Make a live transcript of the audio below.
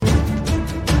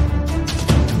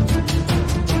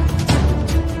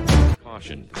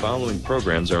following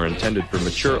programs are intended for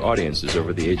mature audiences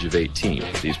over the age of 18.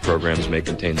 These programs may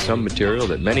contain some material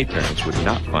that many parents would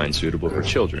not find suitable for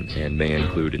children and may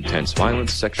include intense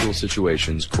violence, sexual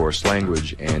situations, coarse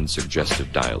language, and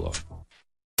suggestive dialogue.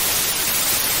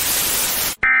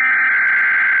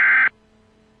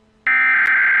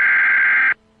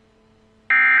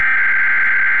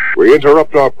 We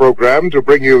interrupt our program to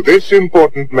bring you this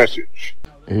important message.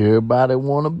 Everybody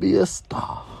want to be a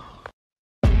star.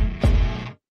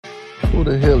 Who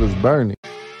the hell is Bernie?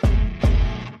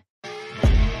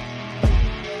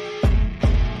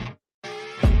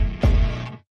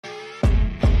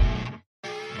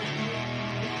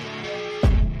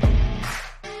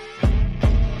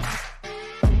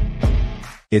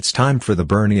 It's time for the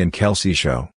Bernie and Kelsey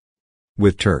Show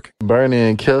with Turk. Bernie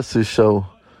and Kelsey Show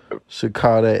should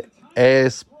call that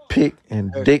ass pick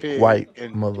and dick wipe,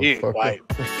 and motherfucker. Dick wipe.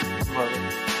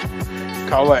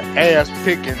 Call that ass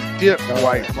pick and dip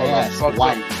wipe, motherfucker.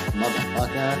 White,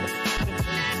 motherfucker.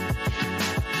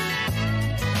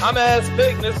 I'm ass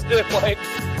big, this is dip wipe.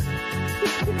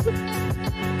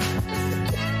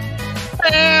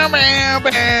 Bam, bam,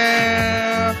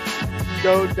 bam.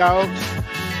 Go dogs.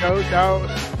 Go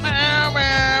dogs. Bam,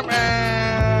 bam,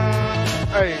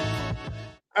 bam.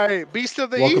 Hey, Beast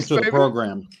of the Welcome East, to baby. the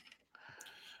program.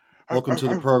 Welcome to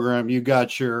the program. You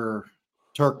got your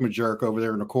Turk Majerk over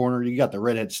there in the corner. You got the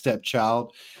redhead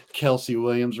stepchild, Kelsey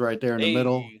Williams, right there in the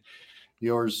middle.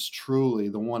 Yours truly,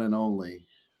 the one and only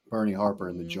Bernie Harper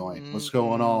in the joint. What's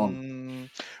going on?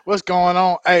 What's going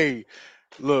on? Hey,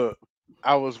 look,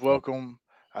 I was welcome.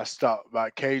 I stopped by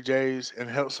KJ's in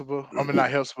Helsipper. I mean,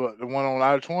 not Helsipper, the one on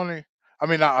I-20. I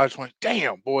mean, not I-20.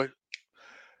 Damn, boy.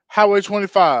 Highway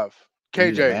 25.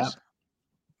 KJ's.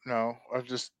 No, I'm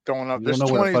just throwing up. There's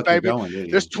 20s, baby.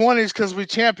 There's 20s because we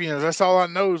champions. That's all I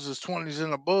know is there's 20s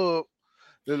and above.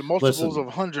 They're the multiples of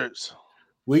hundreds.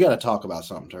 We got to talk about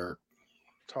something, Turk.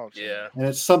 Yeah. And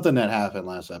it's something that happened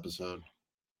last episode.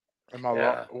 Am I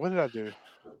wrong? What did I do?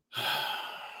 I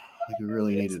think we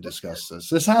really need to discuss this.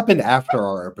 This happened after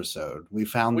our episode. We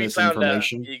found this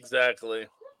information. Exactly.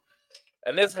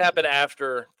 And this happened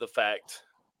after the fact.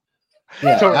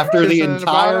 Yeah, so after the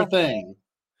entire thing.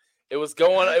 It was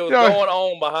going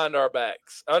on behind our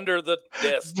backs, under the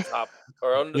desktop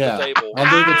or under the table.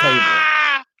 Under the table.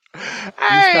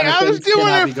 Hey, I was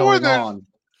doing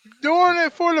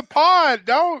it for the pod,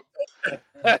 don't.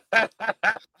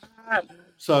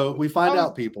 So we find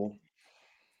out, people,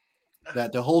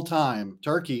 that the whole time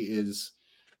Turkey is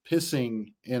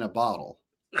pissing in a bottle.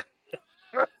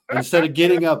 Instead of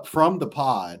getting up from the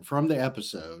pod, from the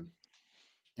episode,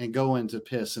 and going to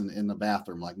piss in the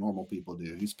bathroom like normal people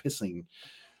do. He's pissing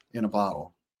in a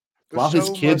bottle while his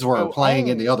kids were playing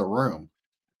in the other room.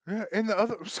 Yeah, in the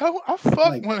other. So I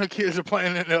fuck when the kids are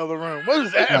playing in the other room. What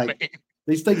does that mean?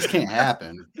 These things can't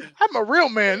happen. I'm a real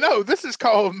man. No, this is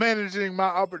called managing my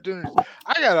opportunities.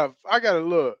 I gotta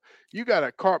look. You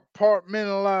gotta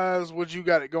compartmentalize what you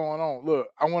got it going on. Look,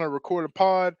 I want to record a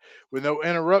pod with no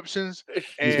interruptions.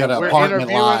 He's got to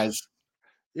compartmentalize.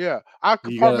 Yeah, I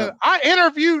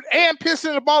interviewed and pissed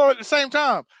in a bottle at the same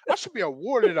time. I should be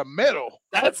awarded a medal.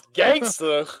 That's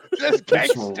gangster. That's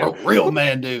gangster. That's what real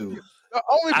man do. The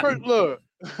only person, look,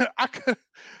 I could.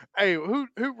 Hey, who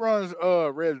runs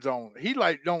Red Zone? He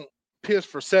don't piss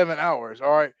for 7 hours.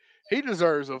 All right, he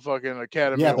deserves a fucking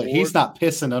Academy Award. But he's not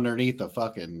pissing underneath the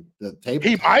table.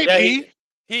 He might be.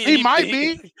 He might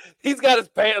be. He's got his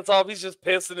pants off. He's just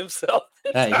pissing himself.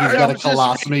 Hey, he's got a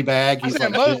colostomy bag. He's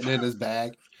like shitting in his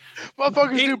bag.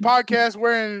 Motherfuckers do podcasts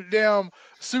wearing damn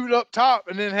suit up top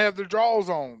and then have their drawers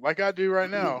on, like I do right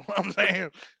now. I'm saying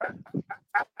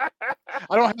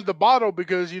I don't have the bottle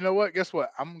because you know what? Guess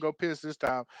what? I'm gonna go piss this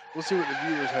time. We'll see what the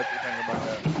viewers have to think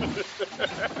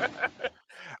about that.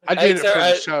 I did it for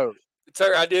the show.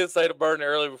 Sir, I did say to Bernie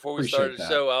earlier before we started the that.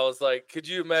 show, I was like, could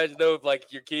you imagine though if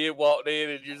like your kid walked in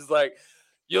and you're just like,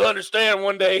 you'll understand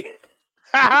one day.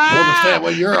 You'll understand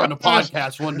when you're on the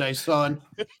podcast one day, son.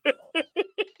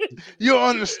 You'll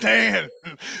understand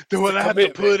what I have to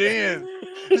put in.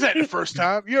 This ain't the first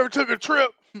time. You ever took a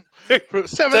trip for a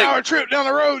 7-hour trip down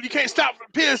the road? You can't stop for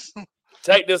piss.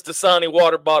 Take this Dasani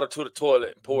water bottle to the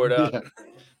toilet and pour it out. Yeah.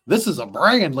 This is a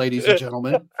brand, ladies and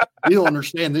gentlemen. You'll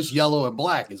understand this yellow and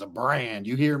black is a brand.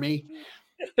 You hear me?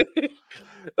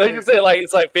 Like you said,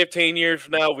 it's like 15 years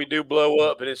from now we do blow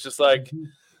up, and it's just like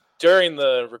during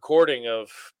the recording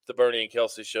of the Bernie and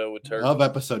Kelsey show with Turkey. Of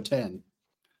episode 10.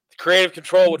 Creative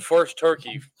control would force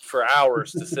Turkey for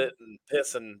hours to sit and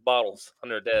piss in bottles on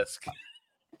their desk.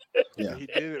 Yeah. He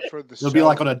did it for the It'll be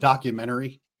like on a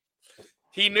documentary.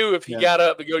 He knew if he got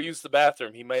up to go use the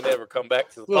bathroom, he may never come back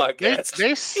to the podcast.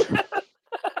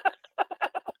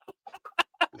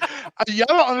 Y'all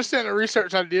don't understand the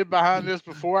research I did behind this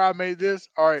before I made this.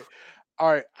 All right.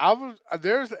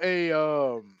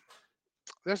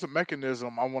 There's a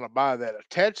mechanism I want to buy that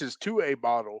attaches to a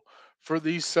bottle for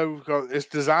these. So it's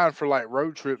designed for like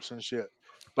road trips and shit.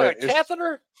 Like But a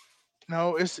catheter?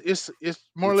 No, it's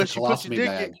more or It's a less you put your colostomy dick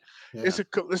bag. in. Yeah.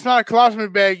 It's not a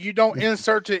colostomy bag. You don't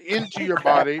insert it into your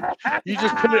body. You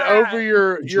just put it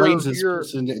over It drains his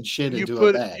piss and shit you into a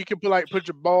put bag. you can put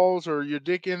your balls or your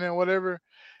dick in there, whatever,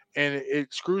 and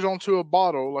it screws onto a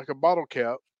bottle like a bottle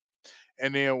cap,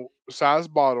 and then size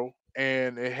bottle,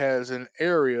 and it has an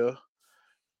area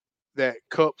that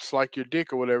cups like your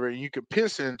dick or whatever, and you could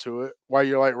piss into it while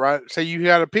you're like say you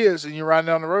got to piss and you're riding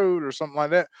down the road or something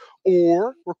like that,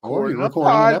 or recording a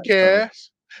podcast.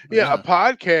 Yeah, a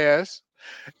podcast,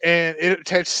 and it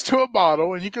attaches to a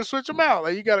bottle, and you can switch them out.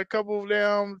 Like you got a couple of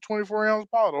down 24-ounce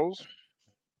bottles.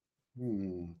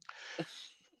 I'm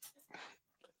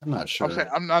not sure. I'm saying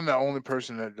I'm not the only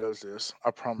person that does this.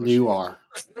 I promise you are.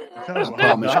 No, I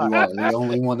promise you are the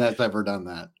only one that's ever done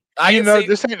that.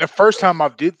 This ain't the first time I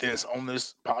did this on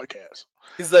this podcast.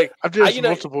 He's like, I've did this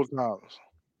multiple times.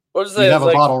 You have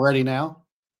a bottle ready now?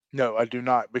 No, I do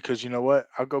not, because you know what?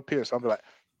 I'll go piss. I'll be like,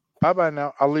 bye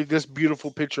now. I'll leave this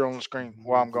beautiful picture on the screen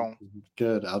while I'm gone.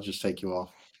 Good. I'll just take you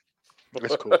off.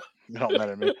 That's cool. You don't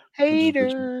matter to me.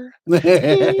 Hater.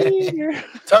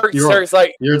 Turk's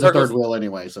like, you're the third wheel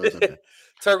anyway, so it's okay.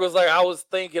 Turk was like, I was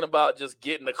thinking about just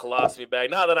getting a colostomy bag.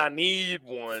 Not that I need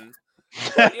one,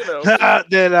 but, not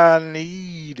that I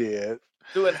need it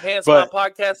to enhance my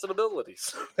podcasting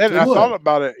abilities. And I thought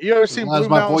about it. You ever seen Blue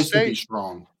Mountain voice State? To be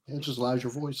strong. It just allows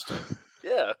your voice to.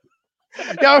 Yeah.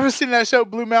 Y'all ever seen that show,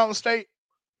 Blue Mountain State?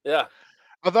 Yeah.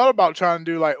 I thought about trying to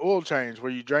do like oil change,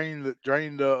 where you drain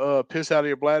the piss out of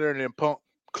your bladder and then pump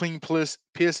clean piss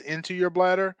into your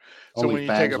bladder. So Only when you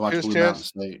take a piss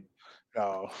test,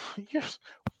 no,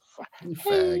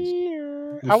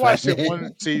 I watched it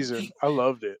one season. I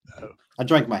loved it. I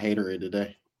drank my haterade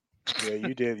today. Yeah,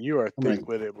 you did. You are thick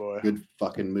with it, boy. Good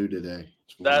fucking mood today.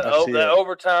 That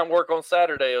overtime work on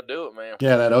Saturday will do it, man.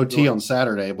 Yeah, that OT on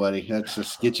Saturday, buddy. That's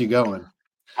just get you going.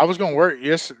 I was gonna work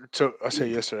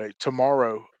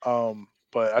tomorrow.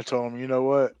 But I told him, you know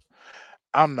what?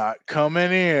 I'm not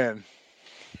coming in.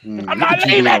 I'm not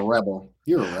leaving. You're a rebel.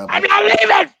 You're a rebel. I'm not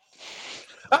leaving.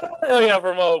 Yeah,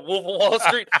 from Wolf of Wall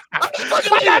Street. I'm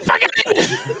not fucking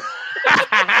leaving.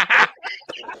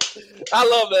 I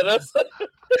love that.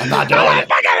 I'm not doing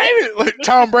it. Like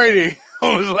Tom Brady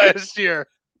was last year.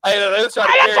 Hey, they was trying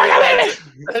to carry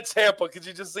that Tampa. Could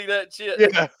you just see that shit?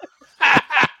 Yeah.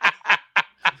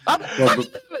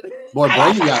 Boy,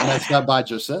 Brady got messed up by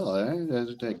Giselle, eh?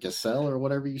 Giselle or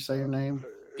whatever you say her name.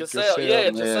 Giselle,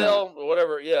 Giselle, or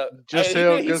whatever, yeah.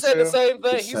 Giselle, he said the same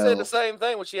thing. Giselle. He said the same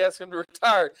thing when she asked him to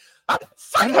retire.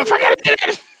 I'm not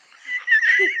fucking.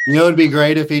 You know, it'd be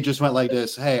great if he just went like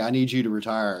this. Hey, I need you to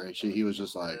retire. And he was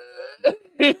just like, I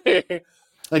didn't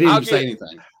even say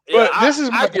anything. Yeah, but this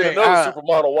is my get another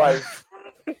supermodel wife.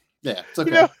 Yeah, it's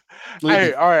okay.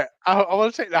 Hey, all right. I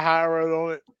want to take the high road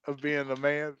on it of being a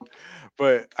man,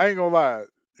 but I ain't gonna lie.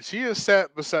 She has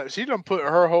sat beside. She done put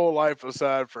her whole life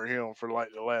aside for him for like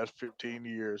the last 15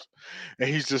 years, and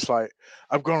he's just like,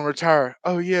 "I'm gonna retire."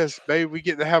 Oh yes, babe, we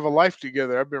get to have a life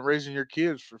together. I've been raising your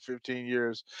kids for 15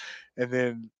 years, and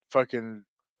then fucking.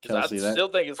 Kelsey, I still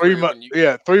think it's 3 months.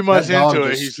 Yeah, 3 months into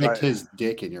it, he's like his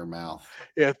dick in your mouth.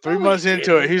 Yeah, 3 months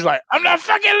into it, he's like, "I'm not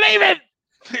fucking leaving."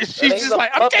 She's just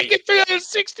like, "I'm taking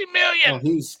 360 million."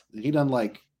 Well, he done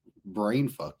like brain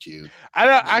fucked you.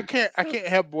 I can't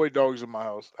have boy dogs in my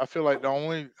house. I feel like the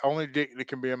only dick that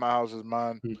can be in my house is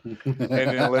mine. And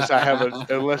unless I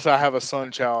have a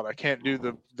son child, I can't do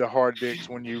the hard dicks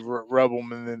when you rub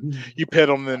them and then you pet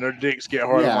them and their dicks get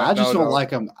hard. Yeah, I just don't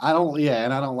like them. I don't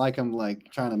like them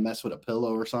like trying to mess with a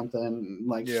pillow or something.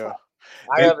 Like, yeah,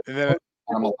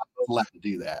 I'm allowed to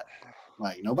do that.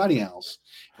 Like nobody else.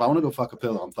 If I want to go fuck a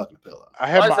pillow, I'm fucking a pillow. I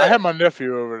had my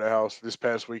nephew over the house this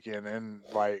past weekend, and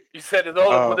like you said,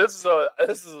 this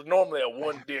is normally a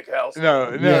one dick house. No,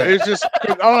 it's just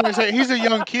all I'm saying. He's a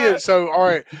young kid, so all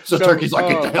right. So Turkey's like,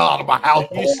 get the hell out of my house.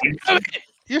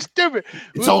 You're stupid.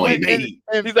 It's only me.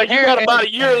 And he's like, you got about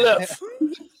a year left.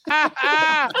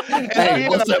 Hey,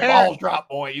 once that ball drop,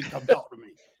 boy, you come talk to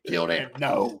me. Till then,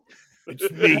 no, it's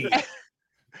me.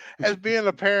 As being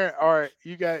a parent, all right,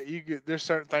 you get there's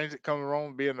certain things that come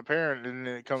wrong being a parent, and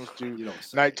then it comes to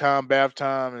nighttime, bath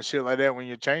time, and shit like that when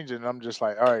you're changing. And I'm just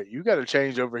like, all right, you got to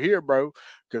change over here, bro,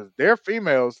 because they're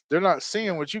females. They're not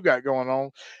seeing what you got going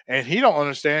on, and he don't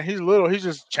understand. He's little. He's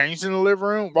just changed in the living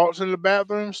room, walks in the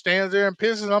bathroom, stands there and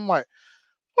pisses. I'm like,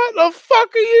 What the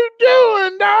fuck are you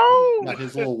doing, dog? Got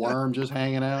his little worm just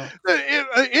hanging out.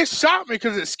 It shocked me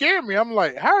because it scared me. I'm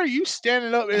like, how are you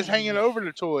standing up and it's hanging over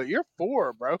the toilet? You're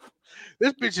 4, bro.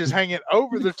 This bitch is hanging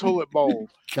over the toilet bowl.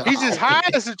 He's as high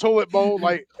as the toilet bowl,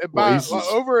 like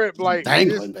over it, like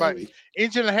dangling, this, like baby.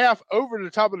 inch and a half over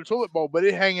the top of the toilet bowl, but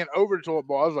it hanging over the toilet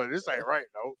bowl. I was like, this ain't right,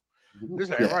 dog.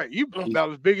 This ain't right. You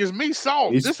about as big as me,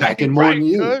 Salt. He's this packing ain't more right, than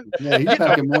you. cuz. Yeah, he's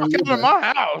packing more than you. Come to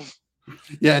my house.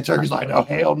 Yeah, and Turkey's like, oh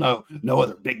hell no, no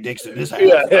other big dicks in this house.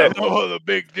 Yeah. No other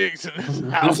big dicks in this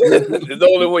house. There's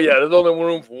only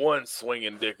room for one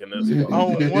swinging dick in this one.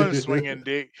 Oh, one swinging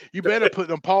dick. You better put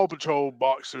them Paw Patrol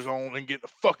boxers on and get the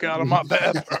fuck out of my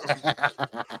bathroom.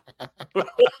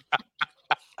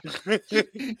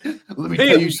 Let me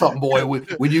tell you something, boy.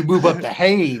 When you move up to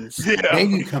Haynes,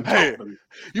 then you come Hey, talk to me.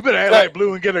 you better act like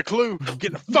Blue and get a clue.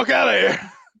 Get the fuck out of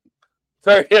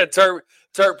here.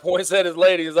 Turk points at his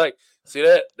lady. He's like, see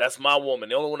that? That's my woman.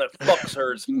 The only one that fucks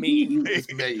her is me.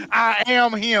 I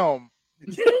am him.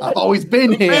 I've always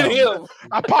been him.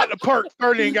 I popped the perk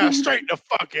 30 and got straight to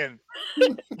fucking.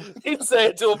 He'd say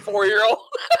it to a 4-year-old.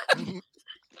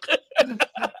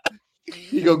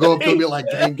 You gonna go up to him and be like,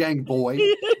 gang, gang, boy.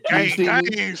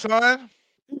 Gang, son.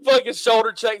 Fucking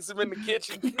shoulder checks him in the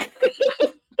kitchen.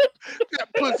 That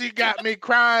pussy got me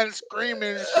crying,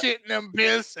 screaming, shitting and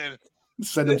pissing.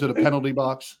 Send him to the penalty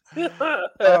box.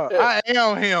 I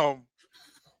am him.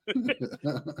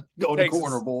 Go in the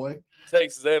corner, boy.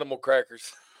 Takes his animal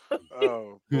crackers.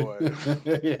 Oh, boy.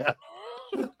 Yeah.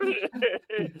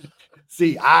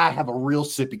 See, I have a real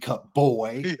sippy cup,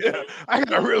 boy. Yeah, I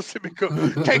got a real sippy cup.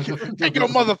 Take your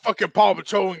motherfucking Paw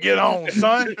Patrol and get on,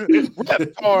 son.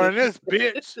 Reptar in this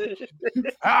bitch.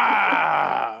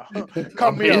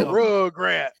 Call me a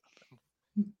rugrat.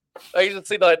 I used to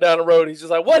see like down the road. He's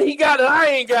just like, "What he got that I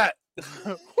ain't got?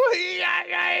 What he got?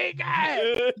 I ain't got.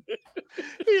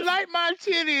 He like my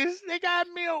titties. They got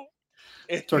milk."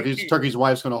 Turkey's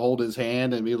wife's gonna hold his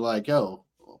hand and be like, "Yo,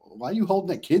 why are you holding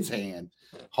that kid's hand?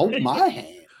 Hold my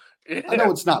hand. I know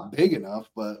it's not big enough,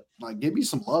 but like, give me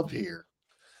some love here.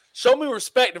 Show me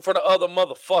respect for the other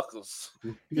motherfuckers."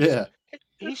 Yeah.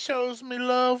 He shows me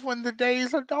love when the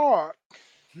days are dark.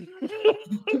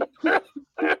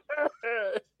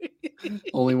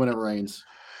 Only when it rains.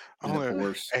 And of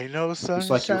course, ain't no sunshine. Just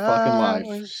like your fucking life.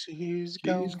 When she's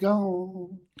gone. She's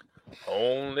gone.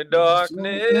 Only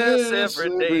darkness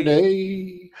every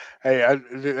day. Hey,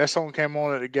 that song came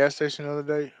on at the gas station the other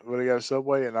day where they got a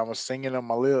Subway, and I was singing on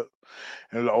my lip.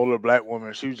 And the older black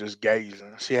woman, she was just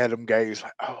gazing. She had them gaze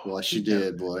like, oh. Well, she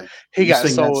did, boy. He got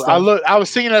sold. I was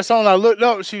singing that song, and I looked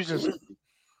up, and she was just.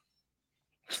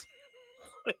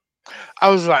 I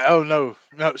was like, oh no,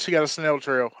 she got a snail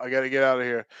trail. I got to get out of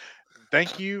here.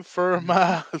 Thank you for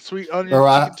my sweet onion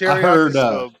chicken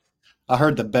teriyaki. I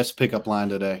heard the best pickup line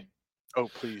today. Oh,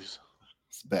 please.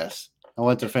 It's the best. I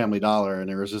went to Family Dollar, and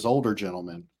there was this older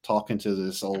gentleman talking to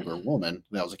this older woman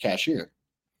that was a cashier.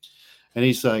 And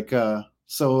he's like,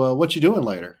 so what you doing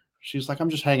later? She's like,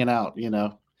 I'm just hanging out, you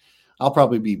know. I'll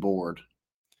probably be bored.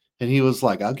 And he was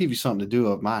like, I'll give you something to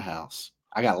do at my house.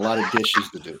 I got a lot of dishes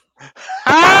to do.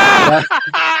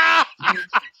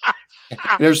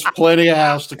 There's plenty of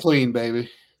house to clean, baby.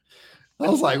 I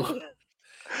was like, hey,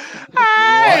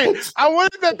 I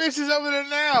wonder if that bitch is over there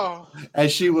now. And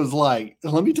she was like,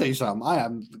 let me tell you something. I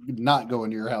am not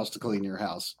going to your house to clean your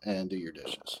house and do your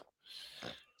dishes.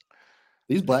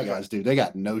 These black guys, dude, they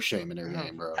got no shame in their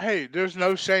game, bro. Hey, there's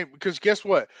no shame because guess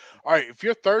what? All right, if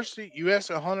you're thirsty, you ask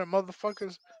 100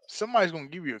 motherfuckers, somebody's going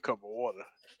to give you a cup of water.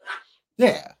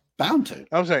 Yeah, bound to.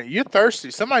 I'm saying, you're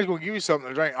thirsty. Somebody's going to give you something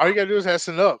to drink. All you got to do is ask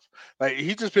enough. Like,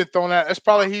 he's just been throwing out. That's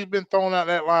probably he's been throwing out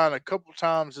that line a couple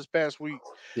times this past week.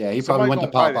 Yeah, he probably went to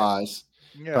Popeyes.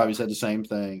 Yeah. Probably said the same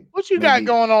thing. What you got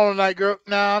going on tonight, girl?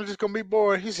 Nah, I'm just gonna be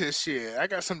bored. He said, "Shit, I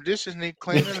got some dishes need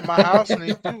cleaning in my house, and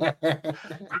you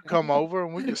come over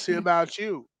and we can see about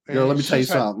you." And girl, let me tell you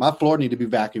something. My floor need to be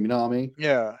vacuumed. You know what I mean?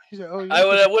 Yeah. He said, "Oh,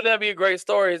 wouldn't that be a great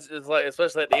story? It's like,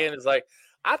 especially at the end, it's like,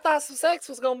 I thought some sex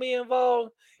was gonna be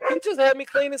involved. He just had me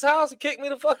clean his house and kick me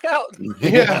the fuck out.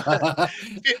 Yeah,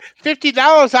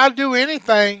 $50, I'll do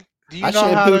anything. Do you I know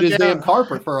shampooed his damn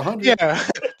carpet for $100. Yeah,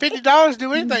 $50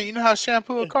 do anything. You know how to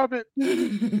shampoo a carpet?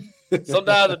 Sometimes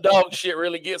the dog shit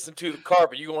really gets into the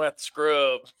carpet. You're gonna have to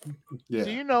scrub. Yeah.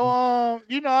 Do you know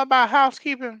about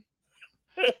housekeeping?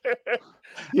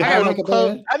 Yeah,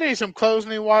 I need some clothes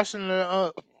need washing.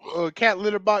 The cat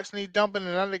litter box need dumping,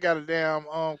 and I got a damn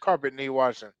carpet need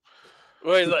washing.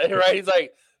 Well, he's like, right? He's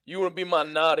like, you want to be my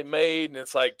naughty maid? And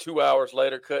it's like 2 hours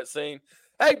later, cut scene.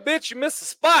 Hey, bitch, you missed a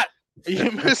spot.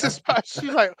 You missed a spot. She's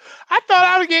like, I thought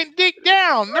I was getting dick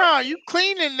down. No, you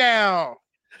cleaning now.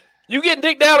 You getting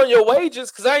dicked out on your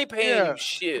wages because I ain't paying you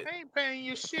shit. I ain't paying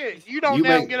you shit. You don't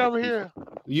now get over here.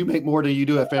 You make more than you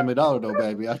do at Family Dollar, though,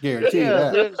 baby. I guarantee you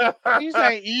that. Bitch, these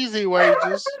ain't easy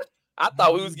wages. I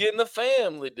thought we was getting a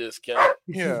family discount.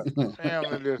 Yeah,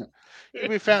 family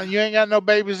discount. You ain't got no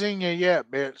babies in you yet,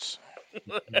 bitch.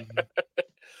 That's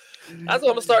what I'm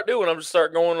gonna start doing. I'm just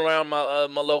start going around my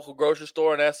my local grocery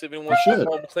store and ask if anyone should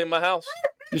home to clean my house.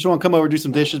 You just want to come over and do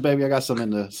some dishes, baby? I got some in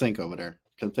the sink over there.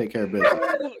 Come take care of business.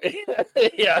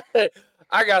 Yeah,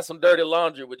 I got some dirty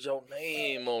laundry with your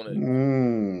name on it.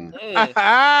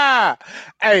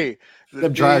 Hey, the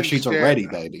dryer sheets are ready,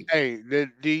 baby. Hey, the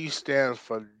D stands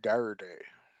for dirty.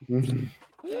 Hey,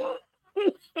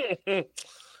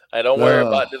 don't worry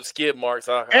about them skid marks.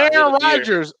 Aaron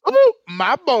Rodgers, ooh,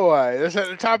 my boy. That's at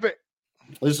the topic.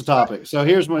 This is the topic. So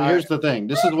here's the thing.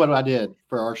 This is what I did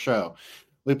for our show.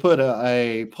 We put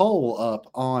a poll up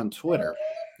on Twitter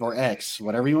or X,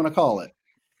 whatever you want to call it.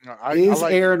 Is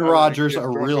Aaron Rodgers a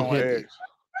real hippie?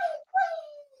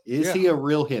 Is he a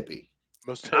real hippie?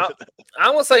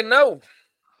 I'm gonna say no.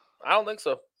 I don't think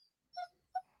so.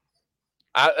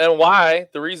 And why?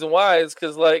 The reason why is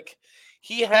because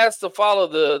he has to follow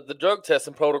the drug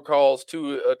testing protocols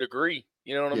to a degree.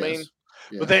 You know what I mean?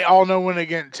 Yeah. But they all know when they're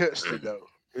getting tested, though.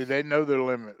 They know their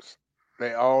limits.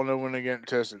 They all know when they're getting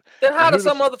tested. Then how does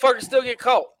some motherfuckers still get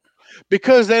caught?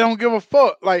 Because they don't give a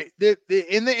fuck. Like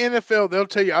in the NFL, they'll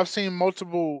tell you. I've seen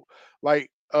multiple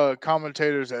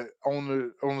commentators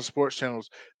on the sports channels.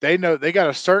 They know they got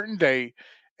a certain day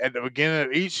at the beginning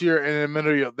of each year and in the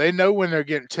middle of the year. They know when they're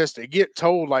getting tested. They get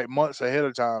told months ahead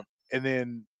of time, and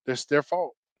then it's their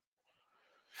fault.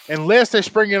 Unless they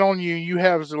spring it on you, you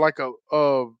have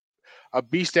a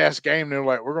beast ass game. They're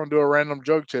like, we're gonna do a random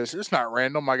drug test. It's not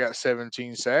random. I got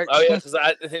 17 sacks. Oh yeah, because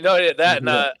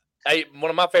one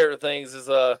of my favorite things is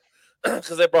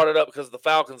because they brought it up because of the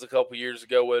Falcons a couple years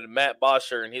ago with Matt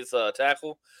Bosher and his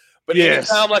tackle. But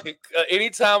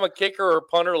anytime a kicker or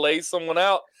punter lays someone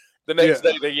out, the next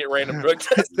day they get random drug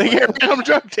tests. They get random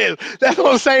drug tests. That's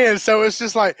what I'm saying. So it's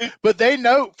just but they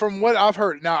know from what I've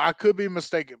heard. Now I could be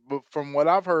mistaken, but from what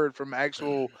I've heard from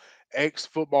actual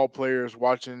ex-football players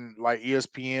watching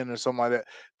ESPN or something like that,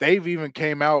 they've even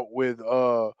came out with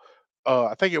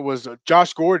I think it was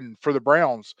Josh Gordon for the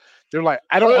Browns. They're like,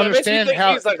 I don't understand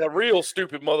how he's like a real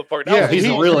stupid motherfucker. Yeah, he's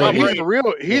a real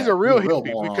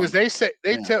hippie because they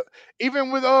tell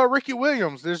even with Ricky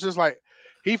Williams, there's just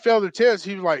he failed the test.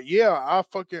 He was like, yeah,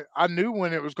 I knew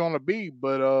when it was gonna be,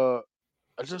 but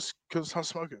I just couldn't stop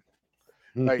smoking.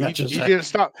 He didn't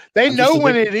stop. They know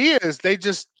when it is. They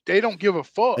don't give a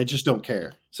fuck. They just don't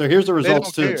care. So here's the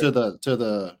results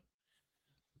to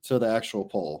the actual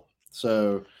poll.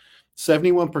 So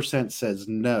 71% says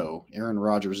no, Aaron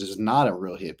Rodgers is not a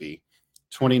real hippie.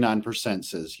 29%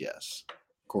 says yes,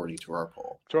 according to our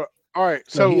poll. All right,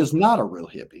 so he is not a real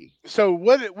hippie. So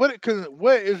what is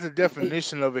the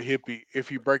definition of a hippie if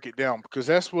you break it down? Because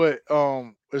that's what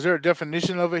is there a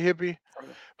definition of a hippie?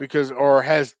 Or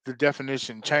has the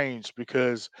definition changed?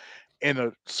 Because in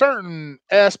a certain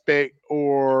aspect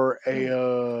or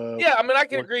I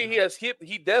can agree he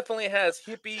definitely has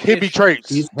hippie traits.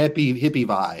 He's hippie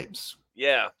vibes.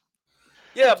 Yeah,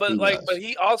 but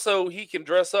he can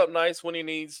dress up nice when he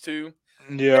needs to.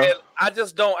 Yeah, and I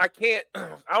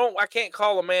can't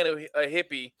call a man a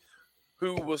hippie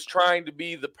who was trying to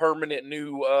be the permanent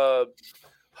new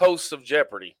host of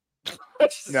Jeopardy.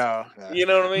 No, you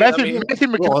know what I mean? Matthew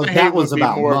McConaughey was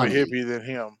about more of a hippie than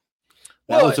him.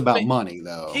 That was about money,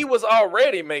 though. He was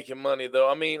already making money, though.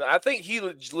 I mean, I think he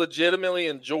legitimately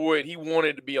enjoyed. He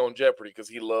wanted to be on Jeopardy because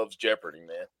he loves Jeopardy,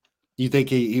 man. You think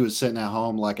he was sitting at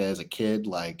home as a kid,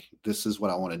 this is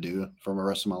what I want to do for the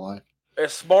rest of my life?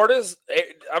 As smart as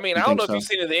I don't know if you've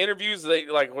seen in the interviews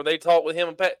when they talk with him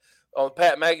and Pat on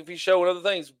Pat McAfee show and other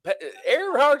things.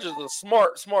 Aaron Rodgers is a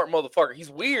smart motherfucker.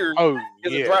 He's weird. Oh,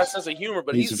 he has a dry sense of humor,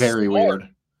 but he's very smart.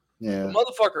 Weird. Yeah, the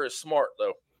motherfucker is smart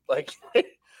though.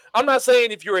 I'm not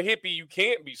saying if you're a hippie you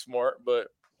can't be smart, but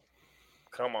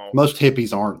come on. Most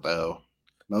hippies aren't though.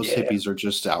 Most hippies are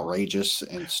just outrageous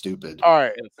and stupid. All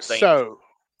right, so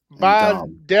by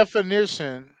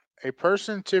definition, a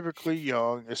person typically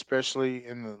young, especially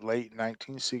in the late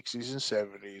 1960s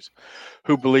and 70s,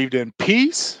 who believed in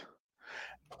peace,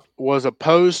 was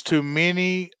opposed to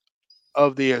many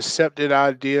of the accepted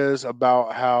ideas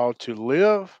about how to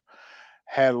live,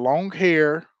 had long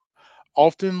hair,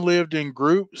 often lived in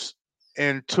groups,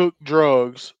 and took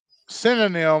drugs.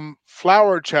 Synonym,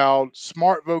 flower child,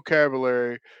 smart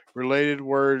vocabulary, related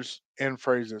words and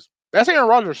phrases. That's Aaron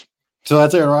Rodgers. So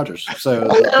that's Aaron Rodgers. So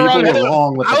people were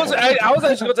wrong with I was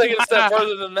actually going to take it a step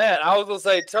further than that. I was going to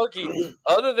say, Turkey,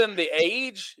 other than the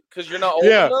age, because you're not old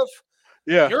enough,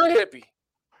 you're a hippie.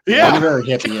 Yeah, you're very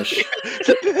hippie-ish.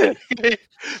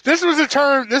 This was a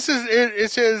term. This is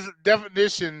it says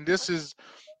definition.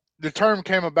 The term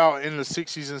came about in the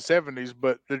 60s and 70s,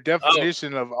 but the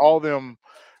definition of all them.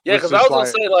 Yeah, because I was going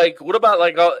to say, like, what about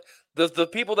like the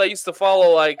people that used to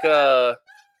follow like what's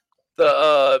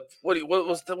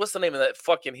the name of that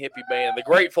fucking hippie band? The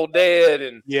Grateful Dead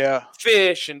and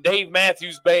Fish and Dave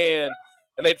Matthews Band,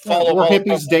 and they'd follow. Were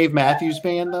hippies Dave Matthews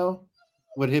Band though?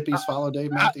 Would hippies follow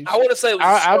Dave Matthews? I want to say it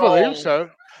was I believe so.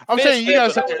 I'm Fish saying you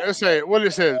guys say what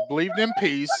it says: believed in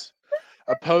peace,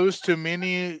 opposed to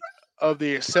many of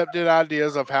the accepted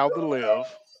ideas of how to live.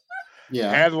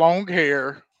 Yeah, had long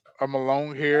hair. I'm a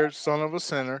long-haired son of a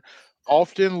sinner.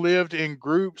 Often lived in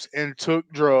groups and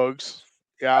took drugs.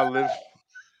 Yeah, I live.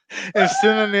 And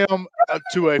synonym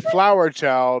to a flower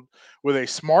child with a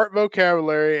smart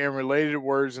vocabulary and related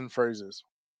words and phrases.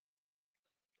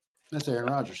 That's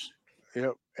Aaron Rodgers.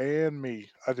 Yep, and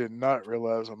me. I did not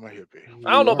realize I'm a hippie.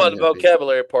 I don't know about the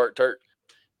vocabulary part, Turk.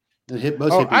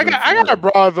 I got a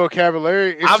broad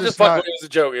vocabulary. I'm just fucking. It was a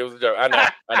joke. It was a joke. I know.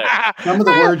 Some of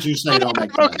the words you say don't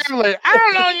make sense. I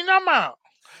don't know. You know about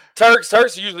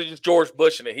Turk's usually just George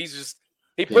Bushing it.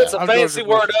 He puts a fancy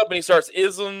word up and he starts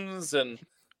isms and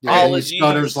he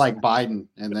stutters like Biden,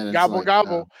 and then it's gobble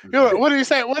gobble. What did he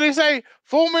say? What did he say?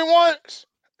 Fool me once,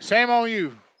 shame on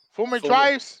you. Fool me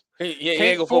twice. He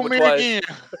ain't gonna fool me twice.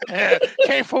 Again.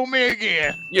 Can't fool me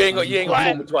again. You ain't gonna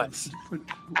fool me twice.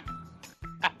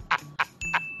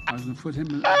 I was gonna put him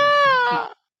in.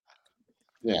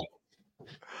 Yeah.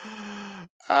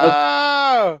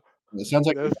 It sounds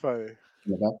like that's funny.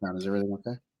 In the background, is everything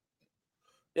okay?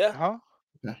 Yeah. Huh?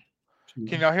 Okay.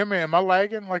 Can y'all hear me? Am I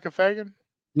lagging like a faggot?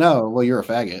 No. Well, you're a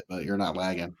faggot, but you're not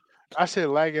lagging. I said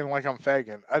lagging like I'm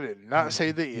fagging. I did not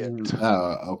say the it.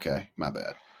 Oh, okay. My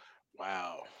bad.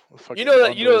 Wow. You know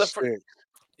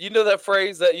that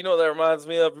phrase that that reminds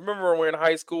me of. Remember when we were in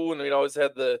high school and we'd always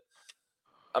had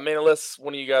unless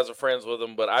one of you guys are friends with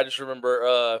them, but I just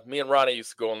remember me and Ronnie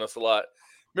used to go on this a lot.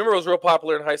 Remember it was real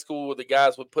popular in high school where the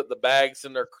guys would put the bags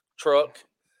in their truck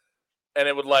and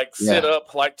it would like sit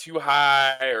up like too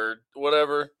high or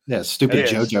whatever. Yeah, stupid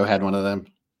JoJo had one of them.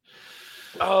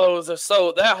 Oh,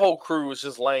 so that whole crew was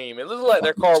just lame. It looked like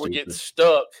their car would get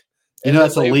stuck. You know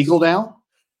that's illegal now?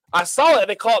 I saw it.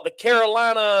 They call it the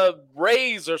Carolina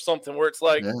Rays or something where it's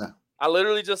like, I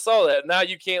literally just saw that. Now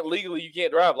you can't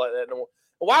drive like that no more.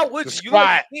 Why would you? You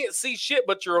can't see shit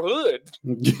but your hood.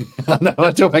 No,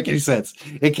 that don't make any sense.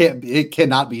 It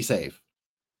cannot be safe.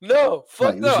 No,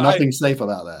 fuck no. There's nothing safe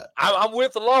about that. I'm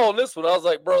with the law on this one. I was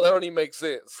like, bro, that don't even make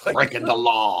sense. Like, breaking the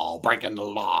law. Breaking the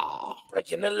law. I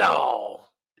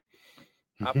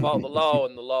fought the law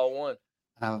and the law won.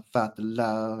 I fought the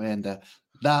law and the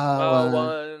law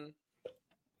won.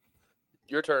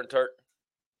 Your turn, Turk.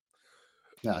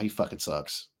 No, he fucking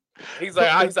sucks. He's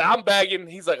like, I'm bagging.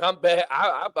 He's like, I'm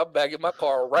bagging my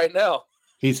car right now.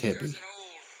 He's hippie. There's an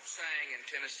old saying in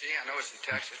Tennessee. I know it's in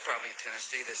Texas, probably in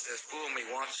Tennessee. That says, "Fool me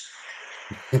once,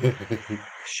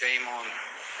 shame on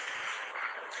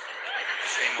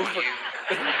you."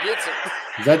 Gets it.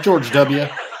 Is that George W?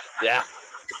 Yeah.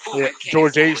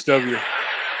 George H.W.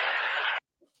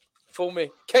 Fool me.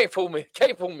 Can't fool me.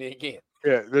 Can't fool me again.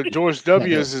 Yeah, the George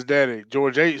W is his daddy.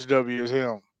 George H.W. is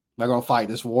him. They're going to fight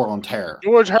this war on terror.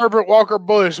 George Herbert Walker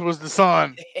Bush was the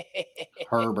son.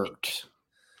 Herbert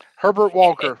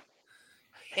Walker.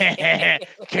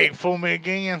 Can't fool me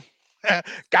again.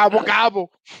 Gobble,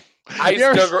 gobble. I've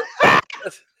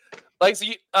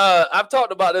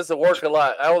talked about this at work a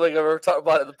lot. I don't think I've ever talked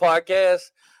about it in the podcast.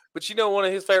 But one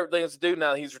of his favorite things to do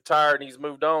now that he's retired and he's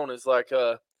moved on is like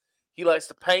he likes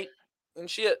to paint and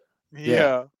shit.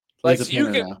 Yeah. Like so you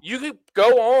could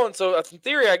go on. So in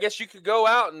theory, I guess you could go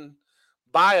out and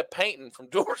buy a painting from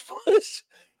George Bush.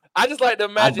 I just like to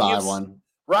imagine I'd buy one.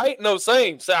 Right? No,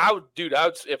 same. So I would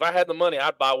if I had the money,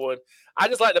 I'd buy one. I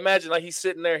just like to imagine like he's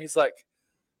sitting there. He's like,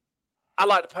 I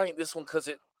like to paint this one because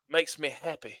it makes me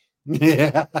happy.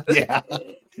 Yeah.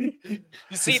 You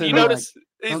see, you notice?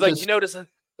 He's like, you notice?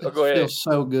 Oh, go ahead. Feels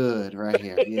so good right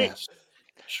here. Yes.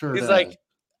 Sure. He's like,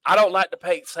 I don't like to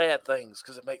paint sad things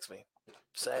because it makes me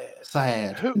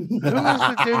sad. Who is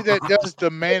the dude that does the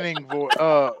Manning voice?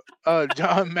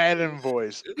 John Madden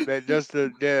voice that does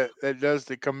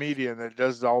the comedian that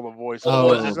does all the voices.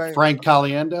 Oh, Frank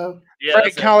Caliendo. Yeah,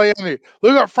 Frank Caliendo.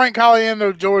 Look up Frank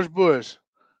Caliendo, George Bush.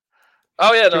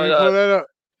 Oh yeah, Can you pull that up?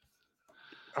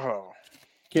 Oh,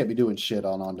 can't be doing shit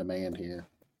on demand here.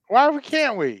 Why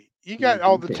can't we? You got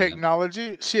all the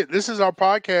technology. Shit, this is our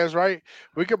podcast, right?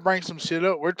 We could bring some shit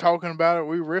up. We're talking about it.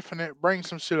 We riffing it. Bring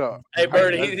some shit up. Hey,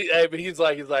 Bernie. But he's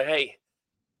like, hey,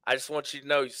 I just want you to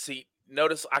know. See,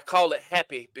 notice I call it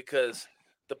happy because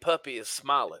the puppy is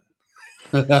smiling.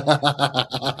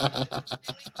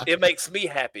 It makes me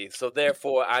happy, so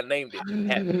therefore I named it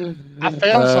Happy. I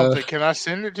found something. Can I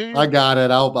send it to you? I got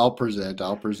it. I'll present.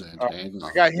 I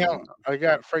got him. I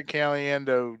got Frank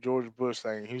Caliendo, George Bush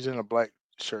thing. He's in a black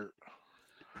shirt.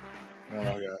 What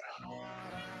I got?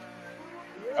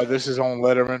 Oh, this is on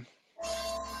Letterman.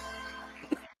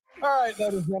 All right,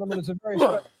 ladies and gentlemen, it's a very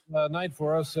special night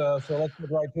for us, so let's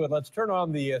get right to it. Let's turn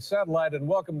on the satellite and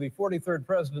welcome the 43rd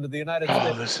President of the United States.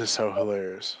 Oh, this is so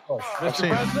hilarious. Mr.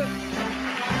 President.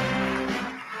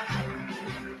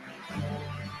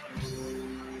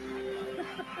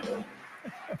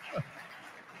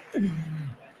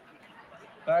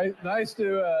 Nice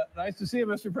to see you,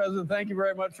 Mr. President. Thank you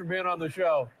very much for being on the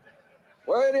show.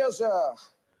 Well, it is.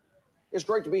 It's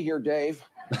great to be here, Dave.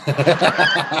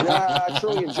 I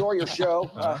truly enjoy your show.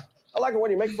 I like it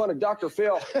when you make fun of Dr.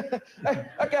 Phil.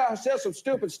 That guy says some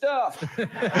stupid stuff.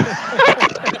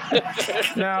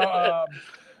 Now,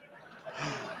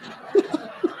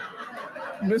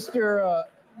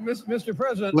 Mr.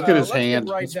 President, look at his hand.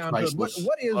 Right down to what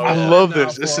is I love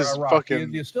this. This is Iraq?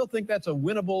 fucking. Do you still think that's a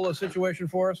winnable situation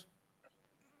for us?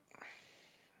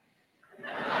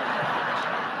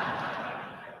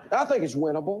 I think it's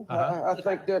winnable. I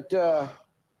think that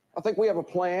I think we have a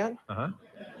plan.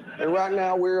 And right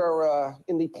now we are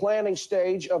in the planning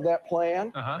stage of that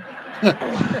plan.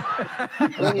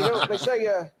 And you know, they say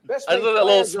best. I did that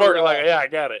little smirk like, yeah, I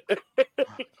got it.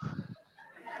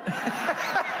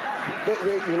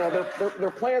 You know,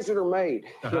 they're plans that are made.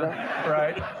 You know?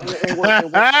 Right. And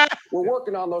we're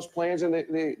working on those plans and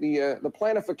the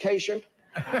planification.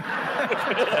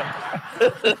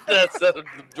 That's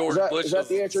George Bush. Is that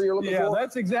the answer you're looking for? Yeah,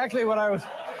 that's exactly what I was.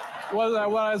 What I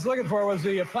was looking for was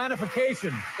the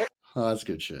planification. Oh, that's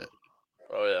good shit.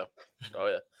 Oh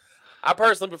yeah. I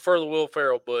personally prefer the Will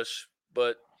Ferrell Bush,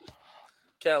 but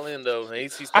Caliendo,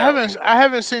 he's I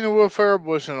haven't seen the Will Ferrell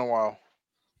Bush in a while.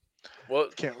 Well,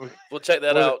 we'll check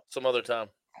that out some other time.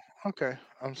 Okay,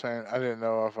 I'm saying I didn't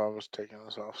know if I was taking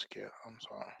this off skit. I'm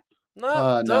sorry.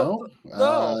 No.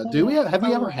 Do we have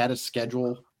we ever had a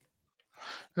schedule?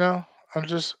 No, I'm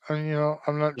just I'm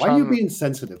not. Why are you being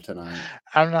sensitive tonight?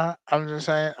 I'm not. I'm just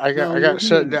saying I got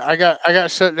shut down. I got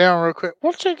shut down real quick.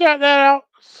 We'll check that out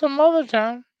some other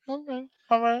time. Okay,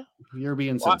 all right. You're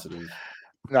being sensitive.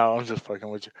 No, I'm just fucking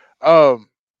with you.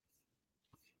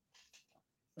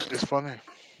 It's funny.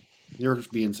 You're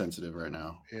being sensitive right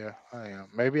now. Yeah, I am.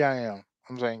 Maybe I am.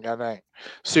 I'm saying, God dang,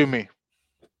 sue me.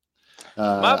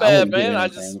 My bad, man. I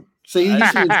just see. He's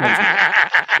being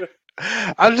sensitive.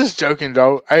 I'm just joking,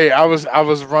 though. Hey, I was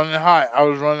running hot. I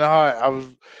was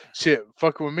shit.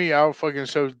 Fucking with me. I'll fucking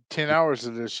show 10 hours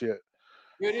of this shit.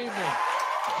 Good evening.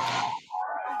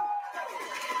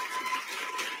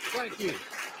 Thank you.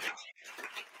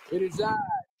 It is I,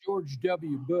 George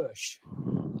W. Bush.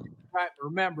 Right,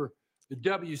 remember, the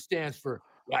W stands for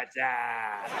what's up.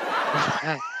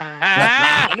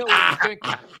 I know what you're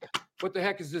thinking. What the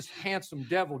heck is this handsome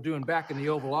devil doing back in the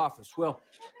Oval Office? Well,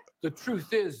 the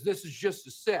truth is, this is just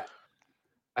a set.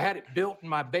 I had it built in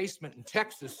my basement in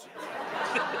Texas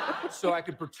so I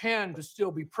could pretend to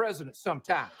still be president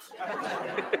sometimes.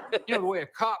 You know, the way a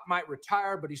cop might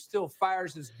retire, but he still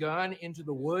fires his gun into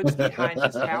the woods behind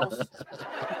his house?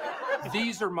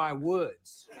 These are my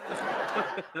woods.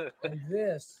 And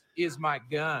this is my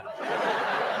gun.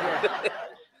 Yeah.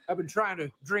 I've been trying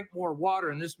to drink more water,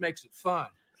 and this makes it fun.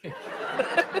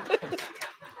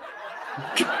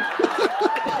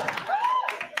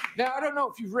 Now, I don't know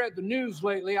if you've read the news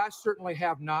lately. I certainly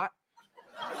have not.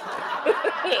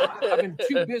 I've been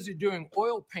too busy doing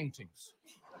oil paintings,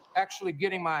 actually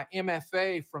getting my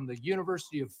MFA from the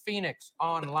University of Phoenix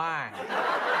online.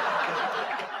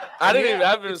 I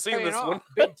haven't seen this one.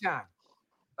 Big time.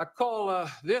 I call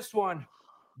this one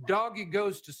Doggy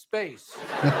Goes to Space.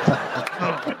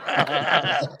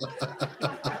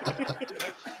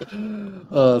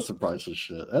 Oh, that's a priceless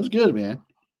shit. That's good, man.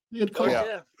 Good call.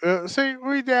 Yeah. See,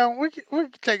 we down. We can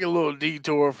take a little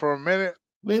detour for a minute.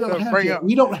 We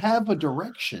don't have a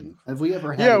direction. Have we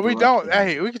ever had? Yeah, we don't.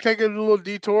 Hey, we can take a little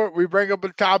detour. We bring up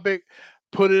a topic,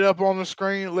 put it up on the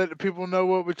screen, let the people know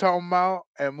what we're talking about,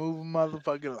 and move them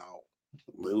motherfucking along.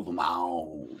 Move them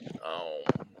on. Oh,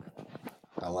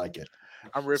 I like it.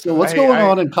 I'm ripping. So what's going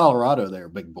on in Colorado there,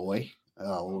 big boy?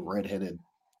 Little redheaded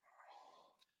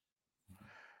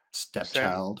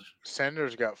stepchild.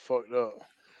 Sanders got fucked up.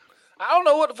 I don't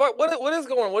know what the fuck. What is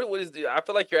going on? What is? I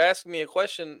feel like you're asking me a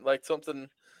question, like something.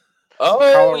 Oh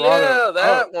Colorado. yeah,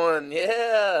 that one.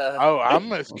 Yeah. Oh,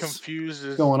 I'm as confused as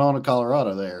What's going on in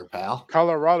Colorado, there, pal?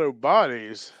 Colorado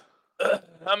bodies.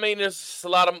 I mean, there's a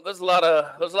lot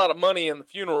of money in the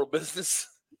funeral business.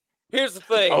 Here's the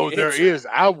thing. Oh, there is.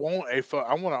 I want to own a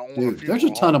funeral There's a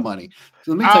ton home. of money.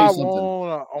 So let me tell you something. I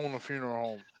want to own a funeral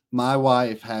home. My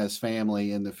wife has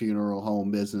family in the funeral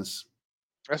home business.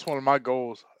 That's one of my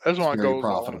goals. That's one of my goals.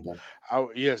 Profitable.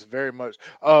 Yes, very much.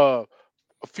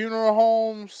 Funeral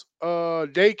homes,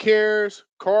 daycares,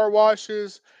 car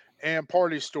washes, and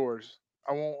party stores.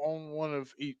 I won't own one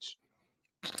of each.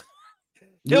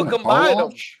 He'll combine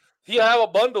them. He'll have a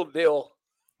bundle deal.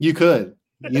 You could.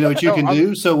 You know what you can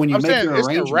do? So when you make your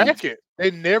arrangements, it's a racket.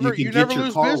 You never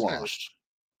lose car business. washed.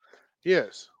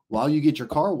 Yes. While you get your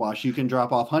car washed, you can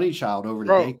drop off Honey Child over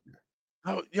to daycare.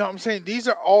 Oh, you know what I'm saying? These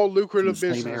are all lucrative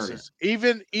businesses.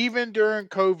 Even during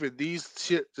COVID, these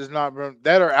shit does not run.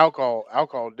 That or alcohol.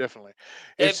 Alcohol, definitely.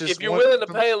 If you're willing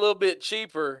to pay a little bit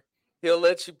cheaper, he'll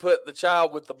let you put the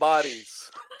child with the bodies.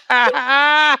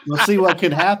 Well, see, what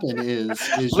can happen is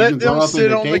let them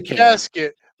sit on the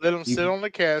casket. Let them sit on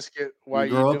the casket while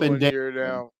you grow up in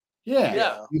daycare.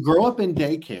 Yeah. You grow up in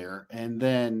daycare, and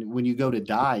then when you go to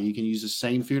die, you can use the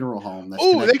same funeral home.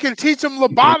 Oh, they can teach them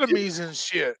lobotomies and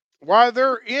shit while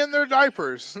they're in their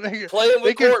diapers. Playing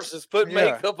with corpses, put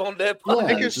makeup on dead bodies.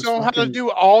 They can show them how to do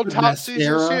autopsies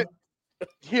and shit.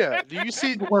 Yeah. Do you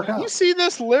see? You see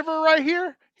this liver right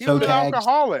here? He was an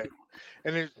alcoholic,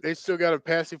 and they still got a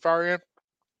pacifier in.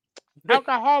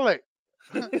 Alcoholic.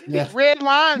 Red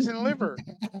lines in liver.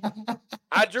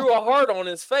 I drew a heart on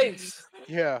his face.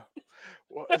 Yeah.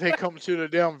 Well, they come to the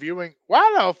damn viewing.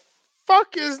 Why the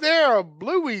fuck is there a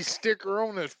Bluey sticker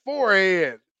on his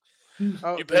forehead?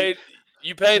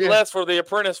 You paid less for the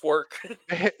apprentice work.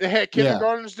 They had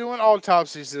kindergartens doing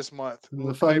autopsies this month.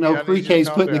 Pre-K's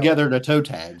putting together the toe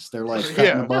tags. They're like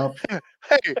cutting them up.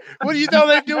 Hey, what do you know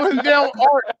they do in down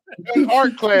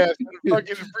art class in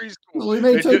fucking preschool? Well, we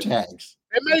made toe tags.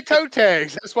 They made toe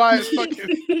tags. That's why it's fucking.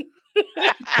 Did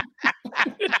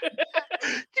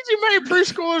you make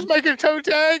preschoolers making toe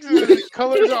tags and the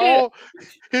colors are all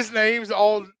his name's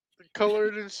all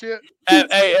colored and shit? At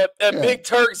Big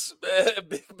Turk's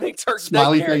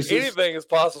Smiley daycare, faces. anything is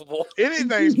possible.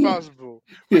 Anything's possible.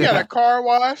 We got a car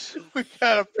wash. We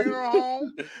got a funeral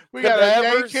home. We got a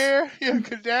daycare. Yeah,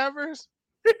 cadavers.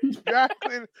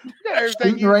 Exactly. We got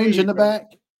everything. Shooting range in the back.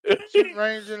 Shooting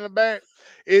range in the back.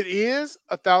 It is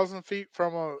 1,000 feet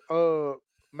from a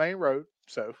main road.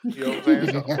 So you know what I'm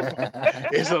saying? So,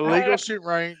 it's a legal shooting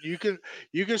range. You can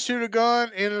shoot a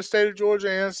gun in the state of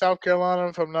Georgia and South Carolina,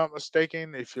 if I'm not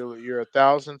mistaken, if you're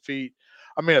 1,000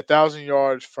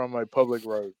 yards from a public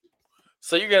road.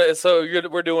 So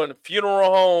we're doing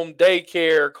funeral home,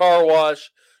 daycare, car wash,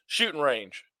 shooting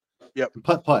range. Yep.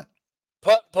 Putt,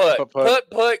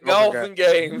 golfing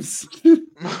games.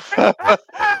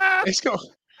 It's going.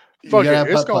 Fuck it.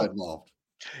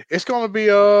 It's going to be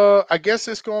I guess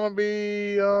it's going to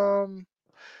be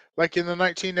like in the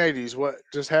 1980s. What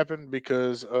just happened?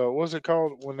 Because what was it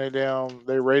called when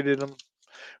they raided them?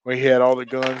 When he had all the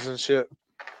guns and shit.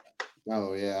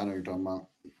 Oh yeah, I know you're talking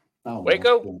about.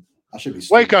 Waco. I should be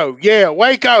Waco. Yeah,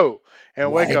 Waco.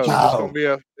 And Waco.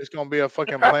 It's gonna be a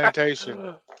fucking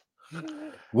plantation.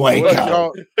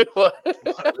 Waco.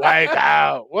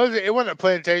 Waco. What was it? It wasn't a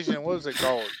plantation. What was it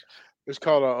called? It's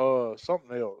called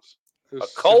something else. A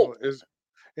cult. It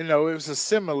was a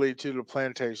simile to the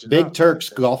plantation. Big Turk's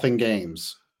golfing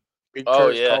games. Big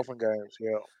Turk's golfing games.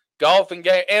 Yeah. Golfing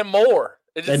game and more.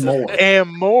 And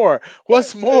more.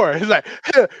 What's more? It's like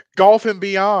golf and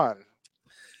beyond.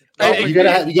 You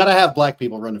gotta have black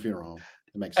people run the funeral home.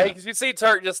 It makes sense. Hey, did you see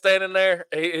Turk just standing there?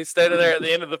 He's standing there at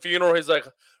the end of the funeral. He's like,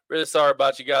 really sorry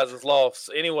about you guys' loss.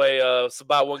 Anyway, so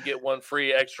buy one get one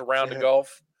free extra round of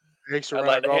golf. Extra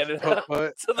round of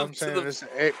golf. I'm saying this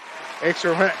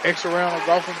extra round of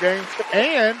golfing games,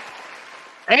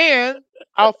 and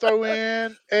I'll throw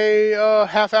in a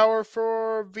half hour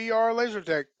for VR laser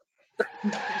tag.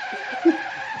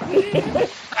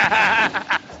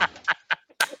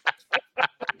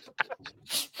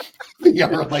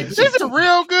 This is a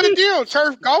real good deal.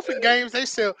 Turf golfing games. They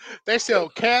sell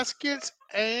caskets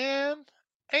and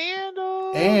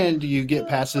you get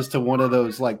passes to one of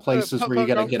those like places where you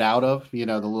got to get out of, the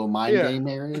little mind game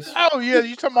areas. Oh yeah,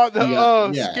 you talking about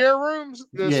the scare rooms?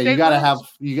 You gotta have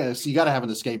an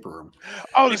escape room.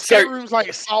 Oh, the escape room's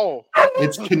like Saw.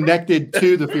 It's connected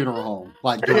to the funeral home,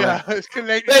 like it's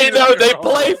connected. They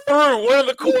play through one of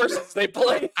the courses. They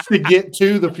play to get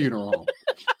to the funeral home.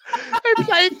 They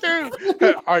play through.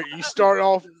 All right, you start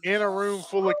off in a room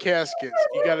full of caskets.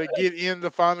 You got to get in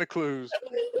to find the clues.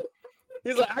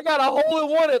 He's like, I got a hole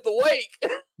in one at the wake.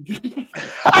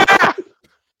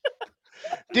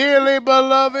 Dearly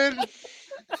beloved,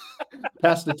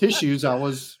 past the tissues, I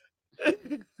was.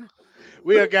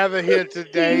 We are gathered here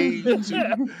today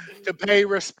to pay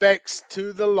respects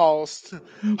to the lost.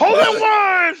 Hole in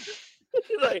one!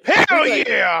 Like, Hell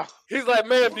yeah! He's like,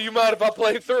 man, do you mind if I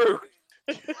play through?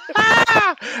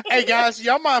 Hey guys,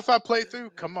 y'all mind if I play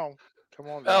through? Come on.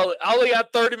 I only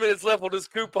got 30 minutes left on this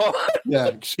coupon. Yeah,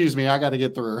 excuse me, I got to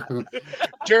get through.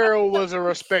 Gerald was a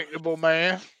respectable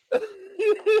man.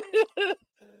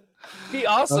 He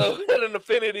also had an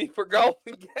affinity for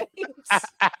golfing games.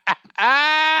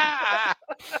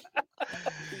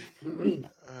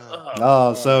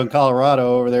 So in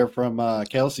Colorado, over there from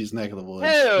Kelsey's neck of the woods.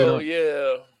 Hell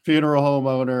yeah. Funeral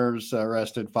homeowners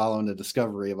arrested following the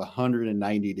discovery of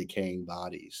 190 decaying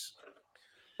bodies.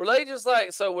 Were they just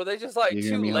like too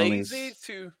lazy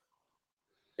to?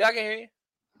 Yeah, I can hear you.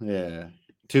 Yeah.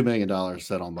 $2 million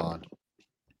set on bond.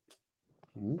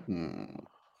 Mm-hmm.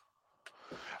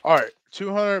 All right.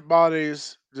 200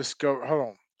 bodies discovered.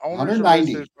 Hold on.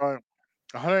 190.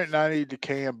 190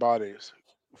 decaying bodies.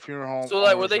 Funeral home. So,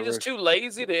 like, were they just too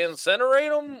lazy to incinerate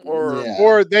them,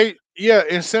 or they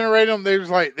incinerate them? They was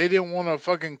like they didn't want to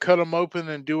fucking cut them open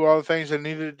and do all the things they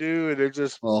needed to do, and they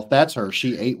just. Well, if that's her,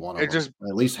 she ate one of them.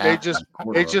 At least half.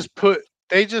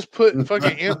 They just put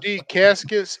fucking empty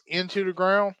caskets into the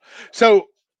ground. So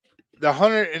the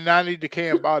 190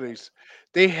 decaying bodies,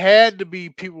 they had to be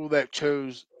people that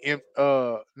chose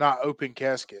not open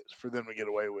caskets for them to get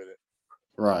away with it.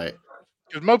 Right.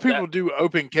 Because most people do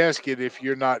open casket if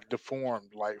you're not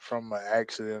deformed, like from an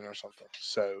accident or something.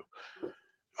 So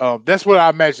that's what I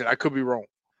imagine. I could be wrong.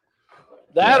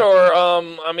 That or,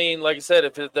 I mean, like I said,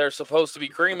 if they're supposed to be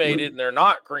cremated and they're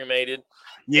not cremated.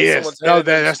 Yes. No,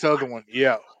 that's the other one.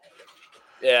 Yeah.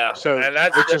 Yeah. So and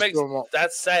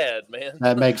that's sad, man.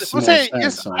 That makes sense.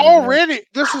 It's already.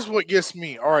 This is what gets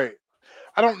me. All right.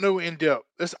 I don't know in depth.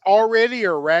 It's already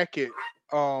a racket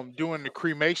doing the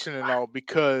cremation and all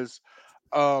because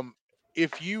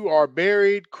if you are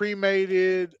buried,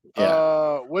 cremated,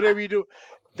 whatever you do,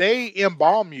 they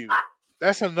embalm you.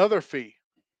 That's another fee.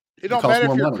 It don't matter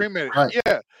if you're cremated. Right.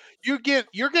 Yeah,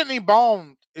 you're getting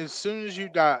embalmed as soon as you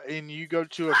die and you go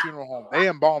to a funeral home. They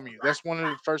embalm you. That's one of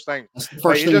the first things.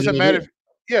 It doesn't matter.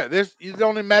 It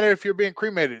don't even matter if you're being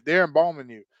cremated. They're embalming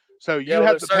you. So you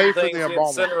have to pay for the embalming.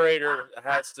 The incinerator you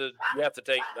have to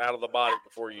take out of the body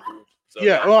before you do. So,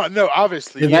 well, no,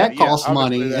 obviously. That costs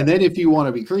money. And then if you want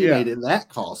to be cremated, that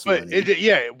costs money.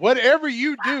 Whatever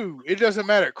you do, it doesn't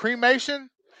matter. Cremation,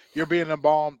 you're being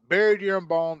embalmed. Buried, you're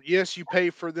embalmed. Yes, you pay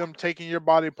for them taking your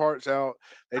body parts out.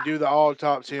 They do the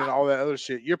autopsy and all that other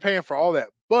shit. You're paying for all that.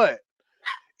 But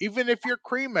even if you're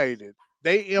cremated,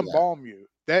 they embalm you.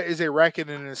 That is a racket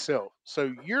in itself.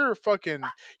 So you're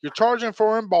charging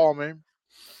for embalming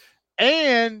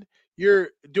and you're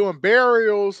doing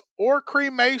burials or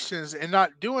cremations and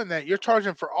not doing that. You're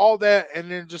charging for all that and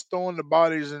then just throwing the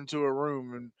bodies into a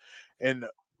room and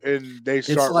they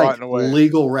start rotting away.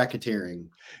 Legal racketeering.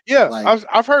 Yeah,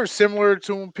 I've heard similar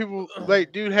to when people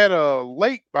dude had a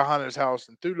lake behind his house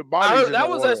and threw the bodies. That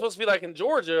was supposed to be like in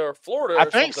Georgia or Florida. I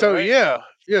think so. Right?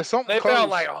 Yeah, something. They found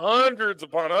like hundreds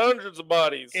upon hundreds of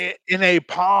bodies in a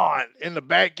pond in the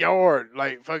backyard.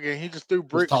 Like fucking, he just threw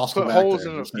bricks, put holes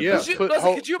in them. Yeah,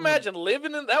 could you imagine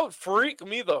living in that? Would freak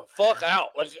me the fuck out.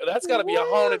 Like that's got to be a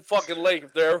haunted fucking lake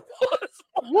if there was.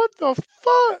 What the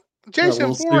fuck?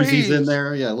 Jason Voorhees in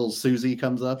there. Yeah, little Susie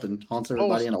comes up and haunts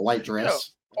everybody in a white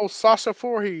dress. Oh, Sasha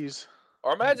Voorhees.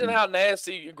 Or imagine how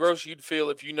nasty and gross you'd feel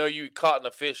if you know you caught in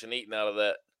a fish and eating out of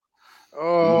that.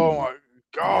 Oh my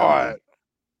god.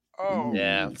 Oh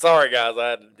yeah. Sorry guys.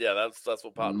 That's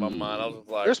what popped in my mind. I was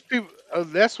like, there's people.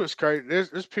 That's what's crazy.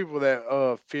 There's people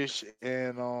that fish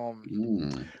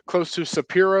in close to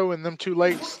Sapiro and them two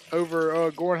lakes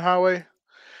over Gordon Highway.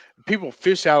 People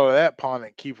fish out of that pond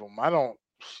and keep them.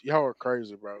 Y'all are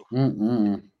crazy, bro.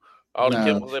 All the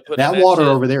chemicals they put that in that water shit.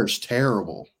 over there is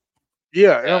terrible.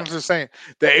 Yeah, I'm just saying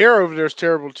the air over there is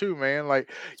terrible too, man.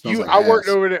 Like I worked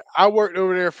over there. I worked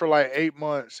over there for like 8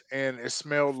 months, and it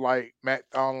smelled like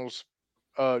McDonald's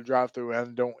drive-through.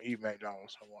 And I don't eat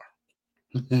McDonald's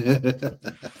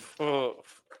anymore.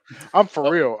 I'm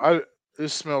for real.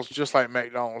 This smells just like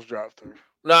McDonald's drive-through.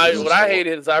 No, what I hate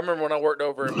is I remember when I worked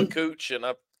over in McCooch and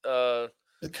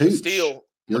Steel.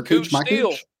 Your Cooch, my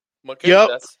Steel. Cooch? McCooch, yep.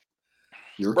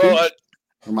 Your Cooch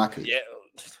or my Cooch? Yeah.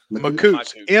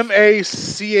 McCooch.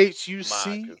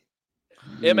 MACHUC.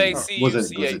 MACUC.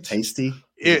 Was it tasty?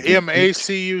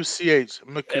 Macuch.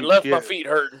 It left my feet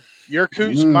hurting. Your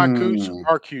cooch, my cooch,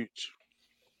 our cooch.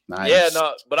 Nice. Yeah,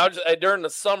 no, but I just during the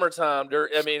summertime.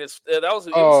 That was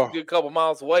it was a good couple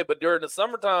miles away, but during the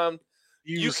summertime,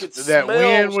 you could that smell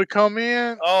wind would come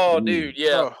in. Oh, dude,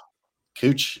 yeah.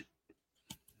 Cooch.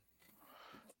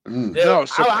 Yeah, No,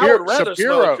 I would rather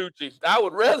smell coochie. I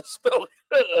would rather smell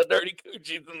a dirty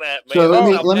coochie than that, man. So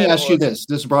let me ask you this.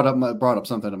 This brought up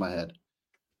something in my head.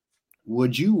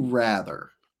 Would you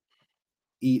rather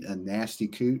eat a nasty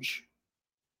cooch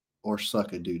or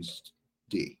suck a dude's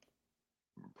D?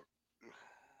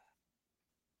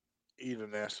 Eat a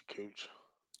nasty cooch.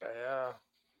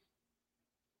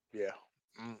 Yeah.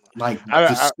 Like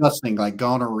disgusting, like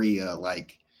gonorrhea,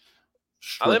 like.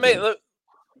 Look,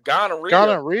 gonorrhea.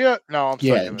 Gonorrhea? No, I'm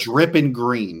yeah, dripping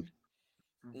green.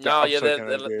 No, yeah.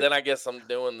 Then I guess I'm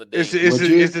doing the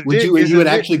dick. Would you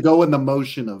actually go in the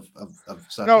motion of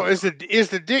sucking? No, is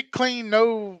the dick clean?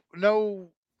 No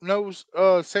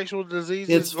sexual diseases.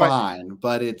 It's fine,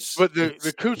 but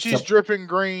the coochie's dripping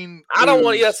green. I don't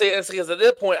want. Yeah, see, because at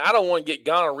that point, I don't want to get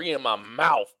gonorrhea in my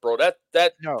mouth, bro. That's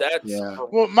yeah.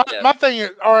 Well, my thing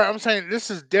is, all right. I'm saying this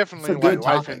is definitely like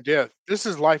life and death. This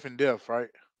is life and death, right?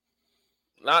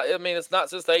 I mean, it's not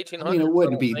since the 1800s. I mean, it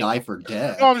wouldn't be life or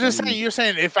death. No, I'm just saying. You're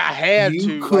saying if I had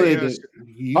you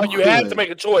had to make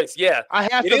a choice. Yeah, I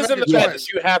have to. It is in the fact that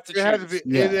you have to choose.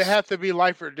 It has to be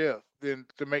life or death then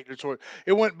to make the choice.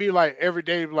 It wouldn't be like every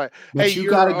day, like, but hey, you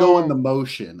got to go in the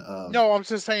motion of. No, I'm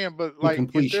just saying, but like,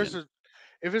 completion.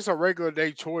 if it's a regular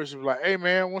day choice, of like, hey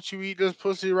man, once you eat this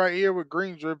pussy right here with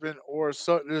green dripping or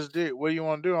suck this dick, what do you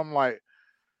want to do? I'm like.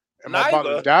 Am I about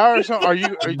to die or something? Are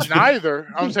you neither?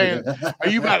 I'm saying, are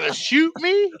you about to shoot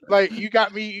me? Like you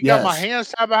got me? You got my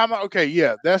hands tied behind my? Okay,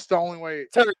 yeah, that's the only way.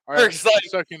 Turk's like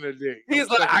sucking the dick. He's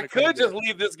like, I could just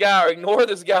leave this guy or ignore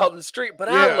this guy on the street, but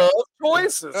I love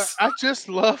choices. I just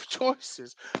love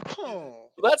choices.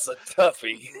 Oh, that's a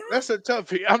toughie. That's a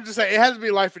toughie. I'm just saying, it has to be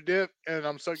life or death, and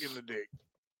I'm sucking the dick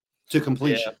to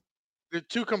completion.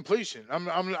 To completion.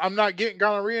 I'm not getting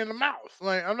gonorrhea in the mouth.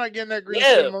 Like I'm not getting that green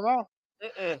shit in my mouth.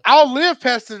 I'll live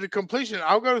past the completion.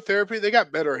 I'll go to therapy. They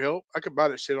got better help. I could buy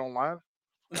that shit online.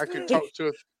 I could talk to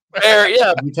it.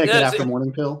 Yeah, you take it after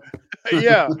morning pill.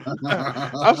 Yeah,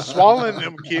 I'm swallowing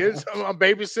them kids. I'm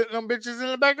babysitting them bitches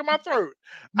in the back of my throat.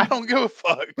 I don't give a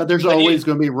fuck. But there's always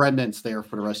going to be remnants there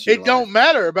for the rest of your life. It don't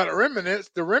matter about the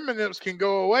remnants. The remnants can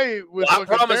go away with. I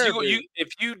promise you,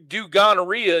 if you do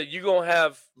gonorrhea, you're gonna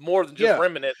have more than just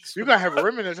remnants. You're gonna have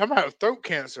remnants. I'm gonna have throat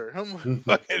cancer. I'm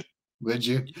fucking. Would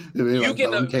you? You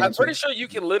can. I'm pretty sure you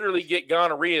can literally get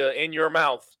gonorrhea in your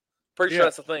mouth. Pretty sure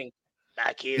that's the thing.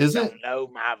 My kids don't know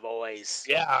my voice.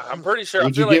 Yeah, I'm pretty sure.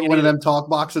 Would you get one of them talk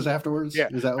boxes afterwards? Yeah,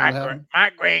 is that what happened?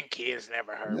 My grandkids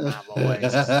never heard my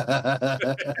voice.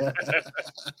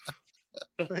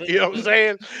 You know what I'm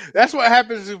saying? That's what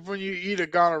happens when you eat a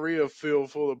gonorrhea field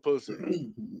full of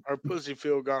pussy or pussy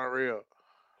filled gonorrhea.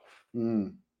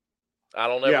 I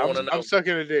don't ever want to know. I'm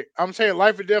sucking a dick. I'm saying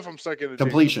life or death. I'm sucking a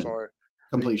completion. Dick.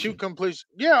 Completion. Completion.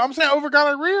 Yeah, I'm saying over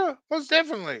gonorrhea. Most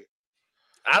definitely.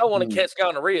 I don't want to catch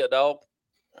gonorrhea, dog.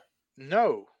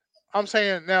 No, I'm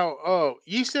saying now.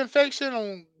 Yeast infection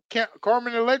on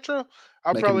Carmen Electra.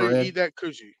 I'll probably eat that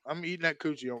coochie. I'm eating that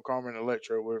coochie on Carmen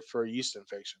Electra for yeast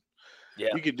infection. Yeah,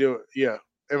 you could do it. Yeah,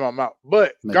 in my mouth.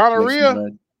 But gonorrhea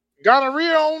on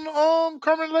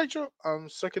Carmen Electra. I'm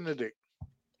sucking the dick.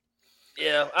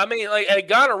 Yeah, I mean, like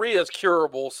gonorrhea is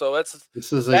curable, so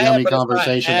this is a yummy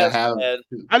conversation to have.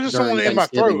 I just don't want it in my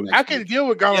throat. I can deal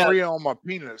with gonorrhea on my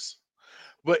penis,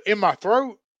 but in my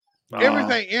throat,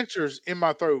 everything enters in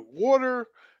my throat. Water,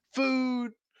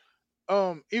 food,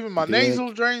 even my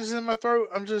nasal drains in my throat.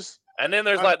 I'm just. And then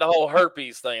there's like the whole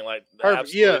herpes thing, like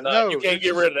herpes. Yeah, no, you can't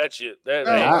get rid of that shit.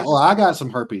 I got some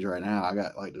herpes right now. I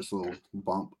got like this little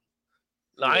bump.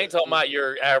 No, I ain't talking about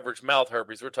your average mouth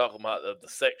herpes. We're talking about the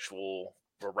sexual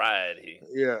variety.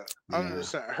 Yeah, I'm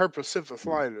just saying herpes.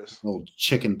 Old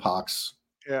chicken pox.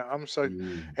 Yeah, I'm sorry.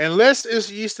 Unless it's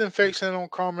yeast infection on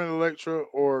Carmen Electra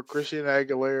or Christina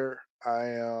Aguilera, I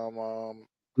am.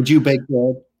 Would you bake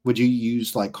bread? Would you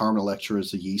use like Carmen Electra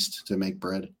as a yeast to make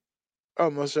bread? Oh,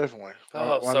 most definitely.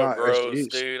 Oh, why so not? Gross,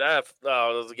 dude.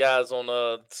 Those guys on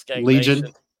Skank Legion.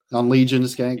 Nation. On Legion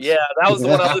Skanks? Yeah, that was the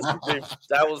one I listened to.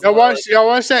 That was y'all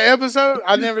watch that episode?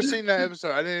 I never seen that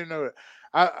episode. I didn't even know it.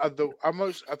 I think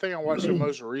I watched the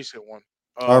most recent one.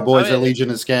 Our boys at Legion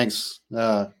and Skanks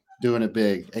doing it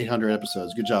big. 800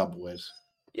 episodes. Good job, boys.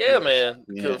 Yeah, man.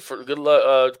 Yeah. Good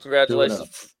luck.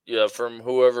 Congratulations. Yeah, from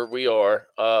whoever we are.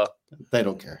 They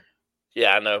don't care.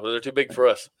 Yeah, I know. They're too big for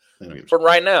us. For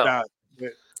right now. Nah,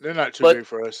 they're not too big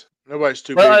for us. Nobody's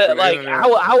too big for the like internet.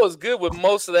 I was good with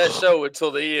most of that show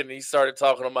until the end. He started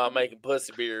talking about making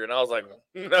pussy beer, and I was like,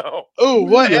 no. Oh,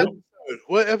 what episode?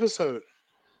 What episode?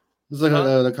 This is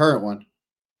the current one,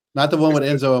 not the one with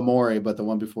Enzo Amore, but the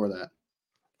one before that.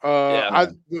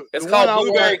 It's called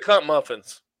Blueberry Cunt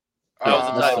Muffins. That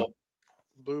was the title.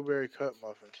 Blueberry Cut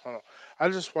Muffins. Hold on. I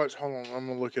just watched. Hold on. I'm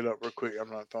gonna look it up real quick.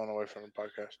 I'm not throwing away from the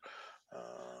podcast.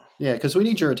 Yeah, because we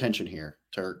need your attention here,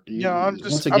 Turk. I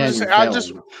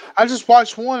just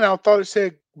watched one. And I thought it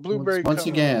said Blueberry. Once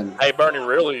again. Hey, Bernie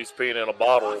really is peeing in a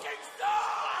bottle.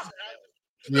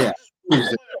 Yeah,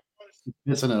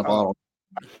 pissing in a bottle.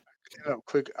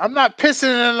 I'm not pissing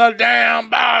in a damn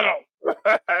bottle.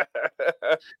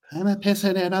 I'm a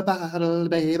pissing in a bottle,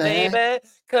 baby. Baby,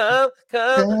 come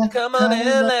on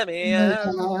and let me out.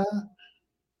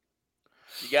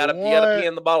 You gotta pee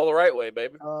in the bottle the right way,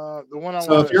 baby. The one I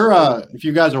so if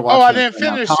you guys are watching, I didn't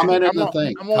finish. Comment in the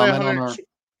thing. Comment on our.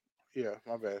 Yeah,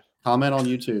 my bad. Comment on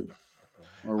YouTube.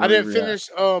 I didn't finish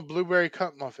Blueberry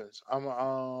Cunt Muffins. I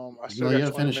still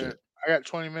got 20 minutes. I got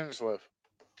 20 minutes left.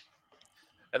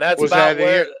 And that's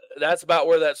about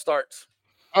where that starts.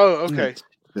 Oh, okay.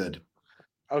 Good.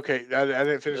 Okay, I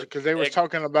didn't finish it because they was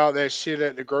talking about that shit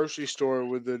at the grocery store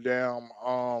with the damn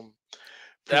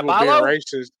people being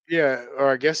racist. Yeah, or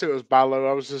I guess it was Bilo.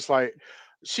 I was just like,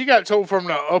 she got told from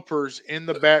the uppers in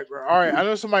the back. All right, I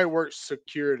know somebody works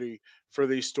security for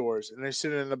these stores, and they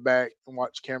sit in the back and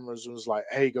watch cameras and was like,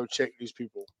 hey, go check these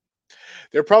people.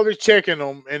 They're probably checking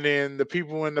them, and then the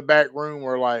people in the back room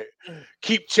were like,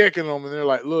 keep checking them, and they're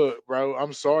like, look, bro,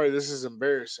 I'm sorry, this is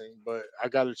embarrassing, but I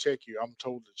got to check you. I'm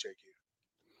told to check you.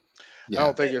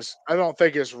 Yeah. I don't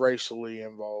think it's racially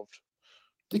involved.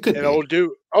 It could and be.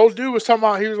 old dude was talking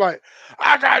about, he was like,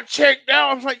 I got checked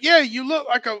out. I was like, yeah, you look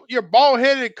like you're bald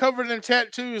headed, covered in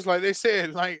tattoos. Like they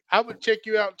said, like, I would check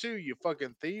you out too, you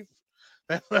fucking thief.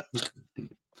 That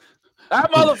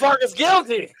motherfucker's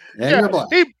guilty. Yeah,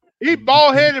 he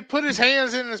bald headed, put his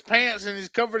hands in his pants, and he's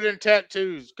covered in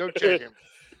tattoos. Go check him.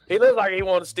 He looks like he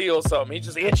wants to steal something. He's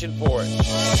just itching for it.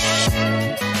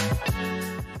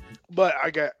 But I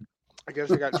guess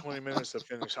I got 20 minutes to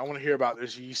finish. I want to hear about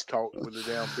this yeast talk with the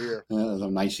damn beer. A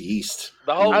nice yeast.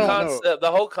 The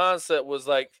whole concept was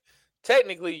like,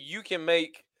 technically, you can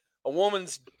make a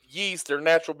woman's yeast or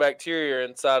natural bacteria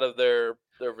inside of their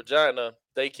vagina.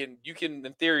 You can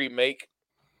in theory make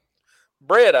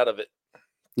bread out of it.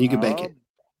 You can bake it.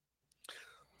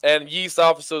 And yeast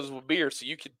officers with beer, so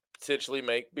you could potentially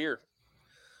make beer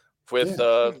with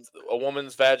a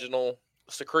woman's vaginal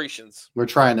secretions. We're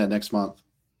trying that next month.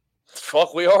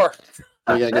 Fuck, we are.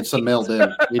 We gotta get some mailed in.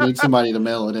 We need somebody to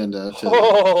mail it into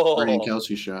the Bernie and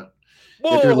Kelsey show.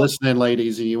 If you're listening,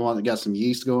 ladies, and you got some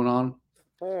yeast going on,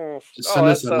 just send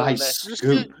us a nice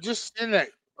scoop. Just send that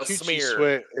coochie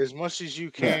sweat as much as you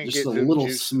can. Just a little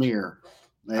smear.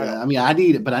 I mean, I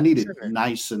need it, but I need it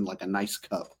nice and like a nice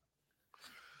cup.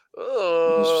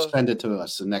 Just send it to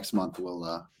us, and next month we'll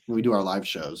when we do our live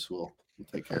shows, we'll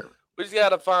take care of it. We just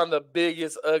gotta find the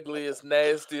biggest, ugliest,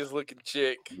 nastiest looking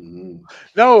chick. Mm-hmm.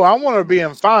 No, I want her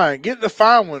being fine. Get the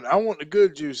fine one. I want the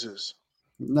good juices.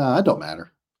 No, it don't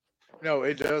matter. No,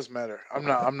 it does matter. I'm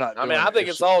not. I mean, I think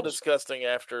it's all disgusting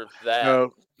after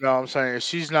that. No, I'm saying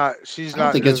she's not. I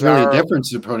don't think it's really a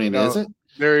difference between is it?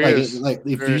 There is. Like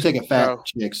if you take a fat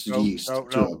chick's yeast,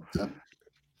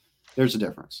 there's a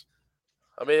difference.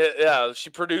 I mean, yeah, she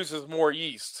produces more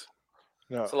yeast.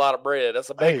 No. It's a lot of bread. That's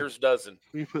a baker's dozen.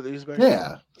 You put these back.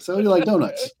 Yeah. So you like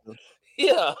donuts?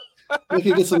 Yeah. We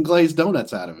can get some glazed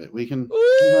donuts out of it. We can.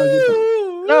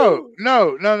 No.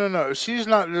 She's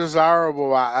not desirable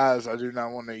by eyes. I do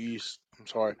not want the yeast. I'm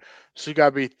sorry. She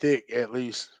got to be thick at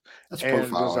least. That's and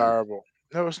profiling. Desirable.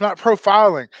 No, it's not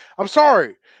profiling. I'm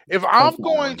sorry. If I'm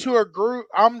going to agree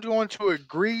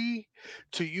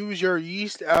to use your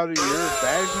yeast out of your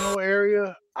vaginal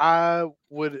area, I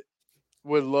would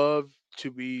love to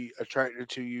be attracted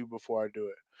to you before I do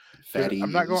it. Fatty.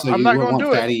 I'm not going. So I'm not going to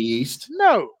do fatty yeast.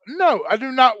 No, I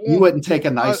do not want. You wouldn't take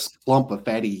a nice clump of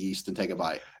fatty yeast and take a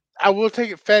bite. I will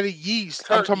take fatty yeast.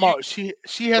 I'm talking about she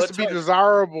has to be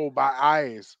desirable by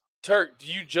eyes. Turk, do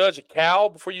you judge a cow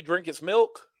before you drink its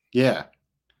milk? Yeah.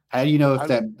 How do you know if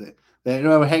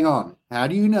no, hang on. How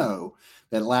do you know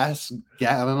that last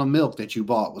gallon of milk that you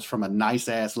bought was from a nice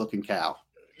ass looking cow?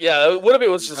 Yeah, what if it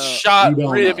was just shot,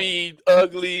 ribby,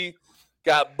 ugly,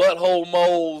 got butthole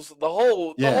moles, the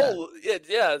whole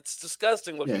it's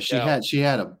disgusting looking. Yeah, she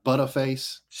had a butter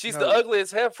face. She's the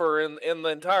ugliest heifer in the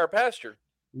entire pasture.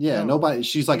 Yeah, nobody.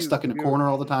 She's like stuck in a corner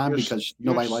all the time because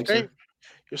nobody likes her.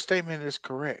 Your statement is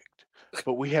correct,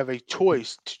 but we have a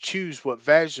choice to choose what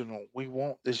vaginal we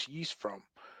want this yeast from.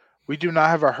 We do not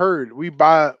have a herd. We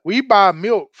buy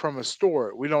milk from a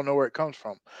store. We don't know where it comes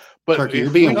from. But Turkey, you're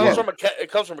if being we woke.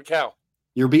 It comes from a cow.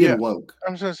 You're being woke.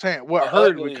 I'm just saying what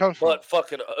herd we comes from. But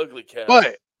fucking ugly cow.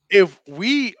 But if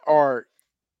we are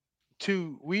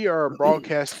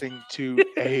broadcasting to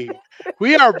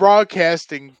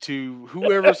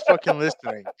whoever's fucking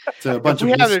listening. To a bunch of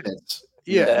misfits.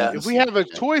 If we have a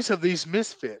choice of these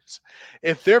misfits,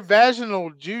 if their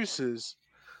vaginal juices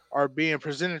are being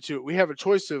presented to it, we have a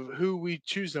choice of who we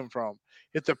choose them from.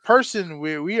 If the person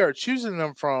we are choosing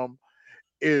them from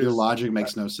is your logic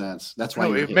makes no sense. That's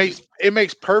why it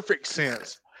makes perfect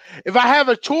sense. If I have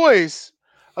a choice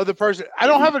of the person, I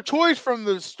don't have a choice from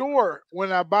the store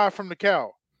when I buy from the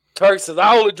cow. Turk says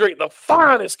I only drink the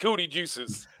finest cootie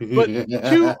juices. But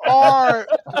to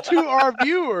our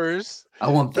viewers, I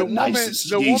want the nicest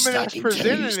yeast woman I that's can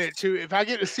presenting taste. it to, if I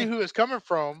get to see who it's coming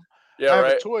from, Yeah, I have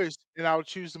right. a choice, and I'll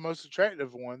choose the most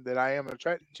attractive one that I am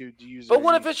attracted to use. But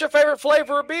what if it's your favorite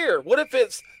flavor of beer? What if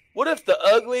the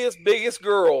ugliest, biggest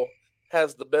girl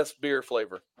has the best beer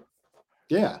flavor?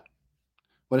 Yeah.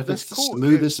 What if it's the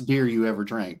smoothest beer you ever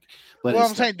drank? But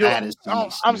well, it's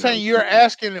I'm saying you're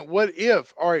asking what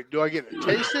if? All right, do I get to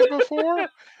taste it before?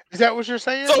 Is that what you're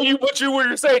saying? So you're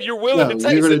saying you're willing to taste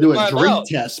it? You're going to do a drink out.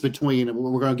 test between.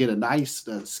 We're going to get a nice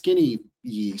skinny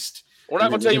yeast. We're not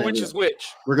going to tell you which is which.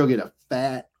 We're going to get a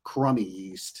fat crummy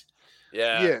yeast.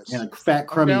 Yeah. Yes. And a fat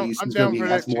crummy yeast is going to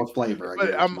have more flavor.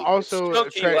 But I'm also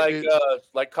attracted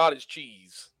like cottage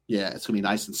cheese. Yeah, it's going to be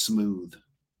nice and smooth.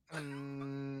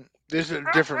 This is a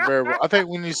different variable. I think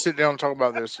we need to sit down and talk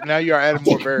about this. Now you're adding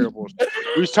more variables.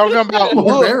 We was talking about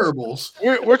more variables.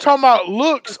 We're talking about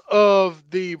looks of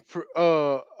the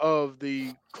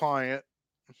client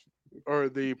or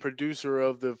the producer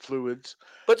of the fluids.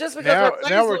 But just because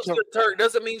her face looks Turk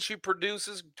doesn't mean she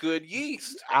produces good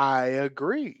yeast. I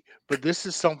agree. But this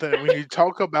is something that we need to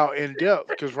talk about in depth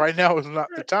because right now is not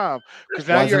the time. Because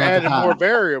now you're adding more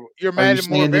variables. You're adding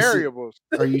more variables.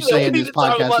 Are you saying this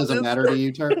podcast doesn't matter to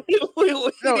you, Turk?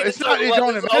 No, it's not. It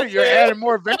don't matter. You're adding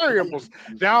more variables.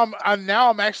 Now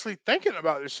I'm actually thinking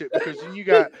about this shit because then you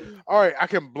got all right. I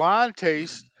can blind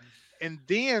taste and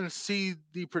then see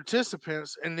the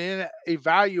participants and then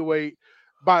evaluate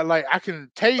by like I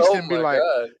can taste and be like,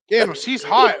 damn, she's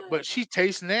hot, but she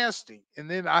tastes nasty.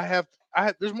 And then I have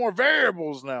there's more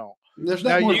variables now. There's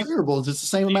not more variables. It's the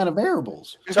same amount of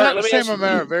variables. It's not the same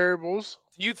amount of variables.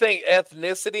 Do you think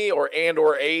ethnicity or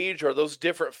age are those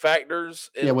different factors?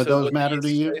 Yeah, would those matter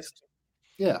to you?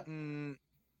 Yeah.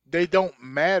 They don't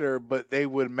matter, but they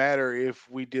would matter if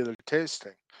we did a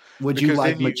testing. Would you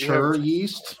like mature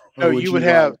yeast? No, you would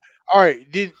have. All right.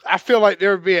 I feel like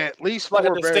there would be at least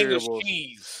four variables.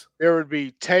 Cheese. There would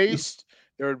be taste.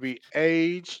 There would be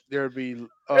age. There would be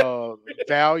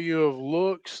value of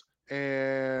looks,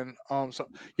 and so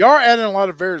y'all are adding a lot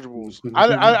of variables.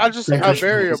 I just have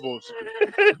variables.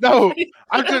 No,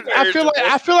 I feel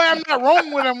like I'm not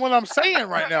wrong when I'm saying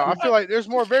right now. I feel like there's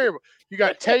more variables. You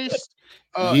got taste,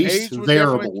 yeast age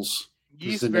variables.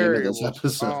 Yeast variables.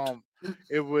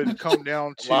 It would come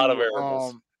down to a lot of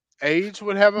variables. Age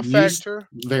would have a factor.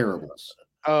 Variables.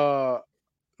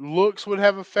 Looks would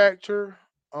have a factor.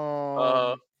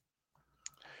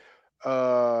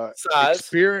 Size.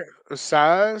 Experience,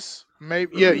 size,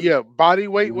 maybe. Yeah. Body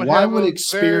weight would have. Why would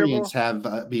experience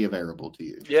be a variable to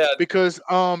you? Yeah, because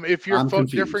if you're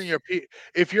fucked different,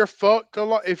 if you fuck a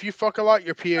lot,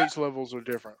 your pH levels are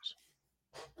different.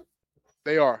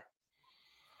 They are.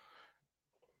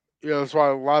 Yeah, that's why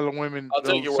a lot of women.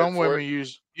 Some women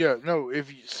use. Yeah, no.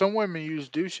 Some women use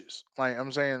douches. Like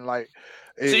I'm saying, like.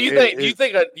 So you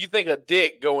think a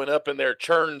dick going up in there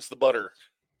churns the butter?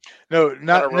 No,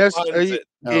 not necessarily.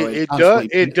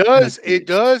 It does.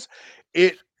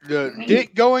 The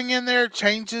dick going in there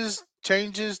changes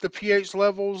the pH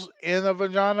levels in the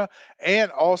vagina, and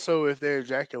also if they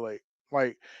ejaculate.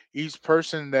 Like each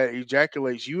person that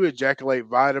ejaculates, you ejaculate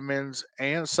vitamins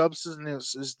and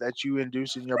substances that you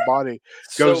induce in your body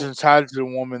goes inside the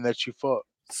woman that you fuck.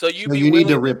 So you need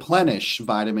to replenish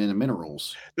vitamin and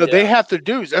minerals. No, they have to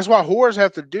douche. That's why whores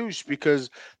have to douche because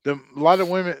a lot of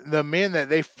women, the men that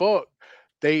they fuck,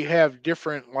 they have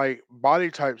different like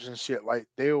body types and shit. Like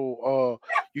they'll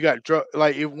you got drug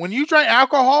like when you drink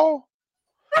alcohol,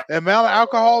 the amount of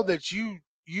alcohol that you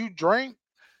drink,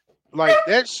 like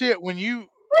that shit when you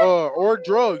or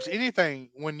drugs, anything,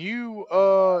 when you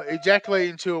ejaculate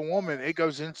into a woman, it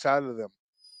goes inside of them.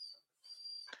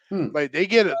 Like they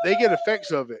get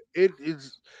effects of it. It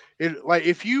like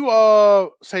if you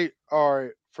say, all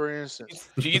right, for instance,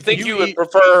 do you think you would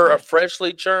prefer a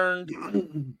freshly churned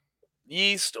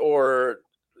yeast or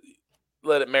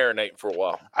let it marinate for a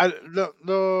while?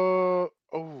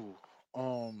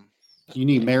 You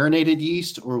need marinated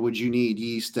yeast, or would you need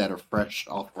yeast that are fresh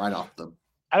right off them?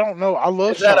 I don't know. I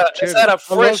love It's had a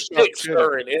fresh dick cheddar.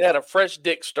 stirring. It had a fresh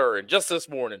dick stirring just this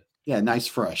morning. Yeah, nice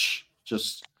fresh.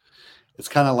 Just it's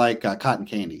kind of like cotton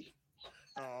candy.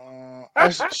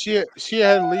 She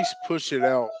had at least push it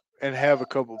out and have a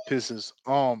couple pisses.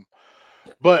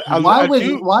 But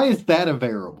why is that a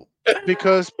variable?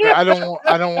 Because I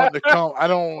don't want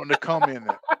to come in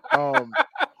it.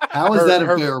 How is that a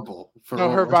variable?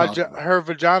 Her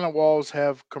vagina walls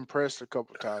have compressed a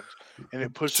couple times, and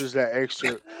it pushes that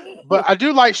extra. But I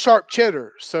do like sharp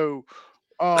cheddar, so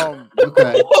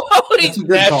okay.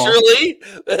 Naturally,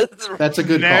 that's a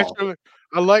good call.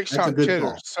 I like sharp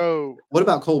cheddar. So what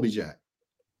about Colby Jack?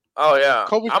 Oh yeah,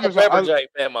 I'm a pepper jack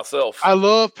fan myself. I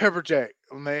love pepper jack.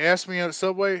 When they ask me at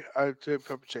Subway, I say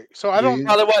pepper jack. So I don't.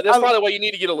 That's probably why you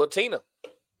need to get a Latina.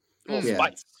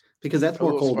 Spice. Because that's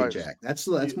more Colby Jack. That's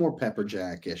more pepper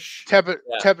jack-ish.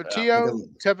 Tapatio.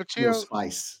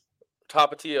 Spice.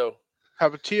 Tapatio.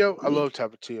 Tapatio. I love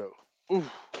Tapatio. Ooh.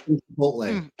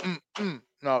 Chipotle.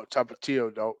 No,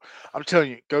 Tapatio, dog. I'm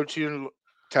telling you, go to your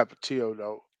Tapatio,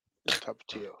 dog.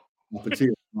 Tapatio.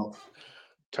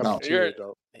 Tapatio,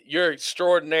 dog. You're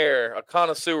extraordinaire, a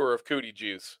connoisseur of cootie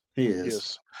juice. He is.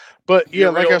 Yes. But yeah,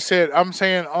 like I said, I'm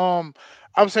saying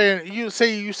you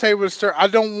say with stir. I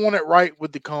don't want it right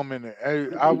with the cum in it.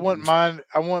 I want mine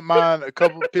a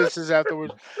couple pisses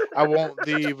afterwards. I want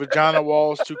the vagina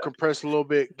walls to compress a little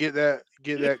bit, get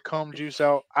that cum juice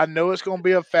out. I know it's gonna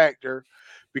be a factor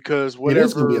because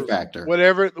whatever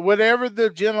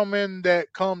the gentleman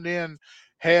that come in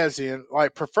has in,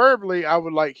 like preferably I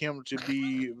would like him to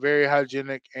be very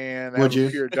hygienic and have a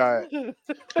pure diet.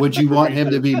 Would you want him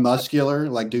to be muscular,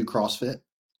 like do CrossFit?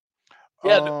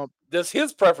 Yeah, does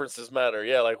his preferences matter?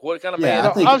 Yeah, like what kind of man?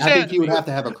 I think you would have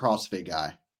to have a CrossFit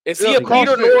guy. Is he a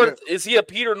Peter North? Is he a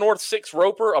Peter North 6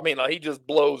 roper? I mean, he just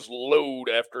blows load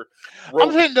after. I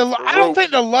don't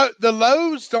think the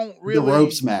loads don't really. The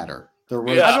ropes matter. The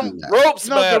ropes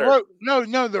matter.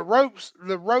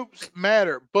 The ropes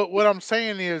matter. But what I'm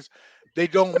saying is, they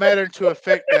don't matter to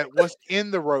affect that what's in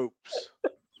the ropes.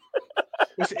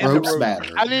 Ropes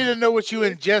matter. I need to know what you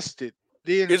ingested.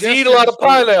 Does he eat a lot of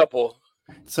pineapple?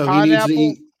 So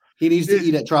he needs to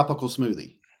eat a tropical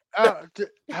smoothie.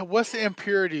 What's the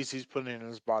impurities he's putting in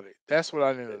his body? That's what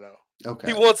I need to know. Okay.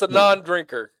 He wants a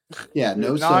non-drinker. Yeah,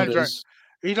 no sodas.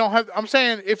 He don't have. I'm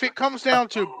saying if it comes down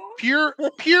to pure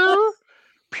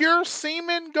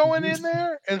semen going in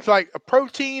there, and it's like a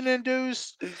protein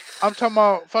induced. I'm talking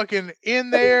about fucking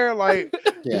in there, like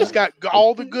it's got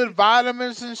all the good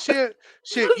vitamins and shit.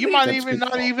 You might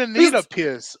not even need a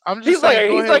piss. I'm just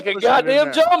he's like a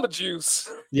goddamn Jamba Juice.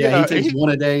 Yeah, he takes one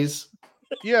a days.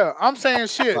 Yeah, I'm saying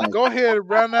shit. Go ahead and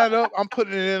round that up. I'm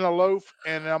putting it in a loaf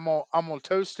and I'm gonna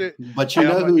toast it. But you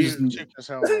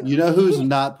know who's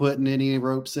not putting any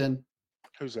ropes in?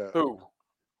 Who's that? Who?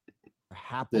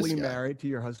 Happily married to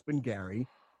your husband Gary.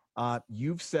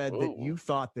 You've said that you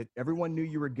thought that everyone knew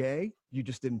you were gay. You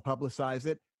just didn't publicize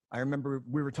it. I remember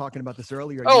we were talking about this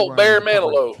earlier. Barry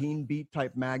Manilow. Teen Beat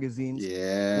type magazines.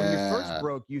 Yeah. When you first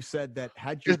broke, you said that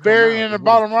had you come Barry out, in the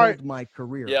bottom right, my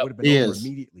career would have been over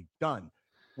immediately done.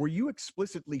 Were you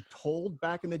explicitly told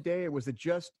back in the day, or was it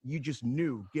just you just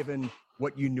knew, given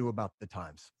what you knew about the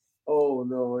times? Oh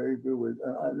no, it was.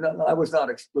 I was not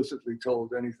explicitly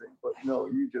told anything, but no,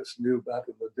 you just knew back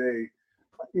in the day.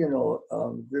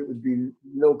 There would be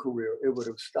no career. It would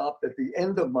have stopped at the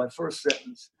end of my first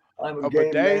sentence. I'm a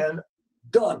gay man.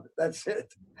 Done. That's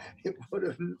it. It would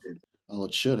have. Well,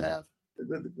 it should have.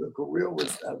 The career would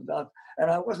have not, and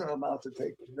I wasn't about to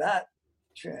take that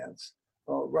chance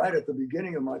right at the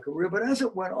beginning of my career. But as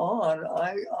it went on,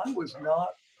 I was not.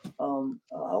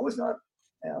 I was not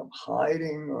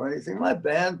hiding or anything. My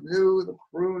band knew. The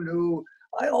crew knew.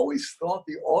 I always thought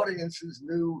the audiences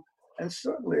knew. And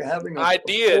certainly having I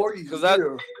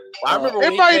remember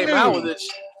when he came out with it.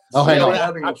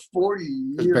 Having a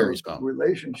 40-year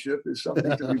relationship is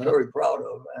something to be very proud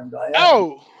of. And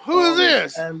who is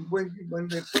this? And when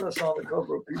they put us on the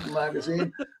cover of People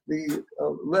magazine, the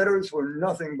letters were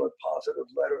nothing but positive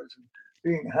letters. And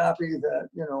being happy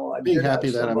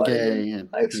that I'm gay. And,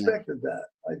 I expected that.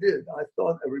 I did. I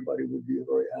thought everybody would be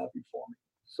very happy for me.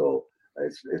 So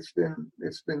it's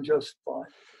been just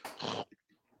fine.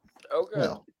 Okay.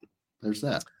 Well, there's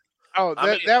that.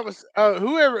 That was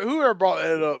whoever brought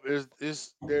that up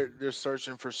is they're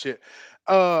searching for shit.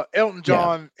 Elton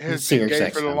John has been gay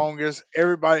for the longest.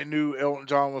 Everybody knew Elton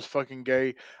John was fucking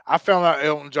gay. I found out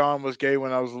Elton John was gay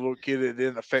when I was a little kid. It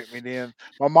didn't affect me then.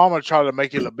 My mama tried to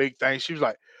make it a big thing. She was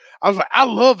like, I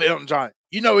love Elton John.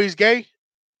 You know he's gay?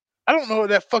 I don't know what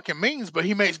that fucking means, but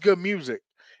he makes good music.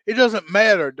 It doesn't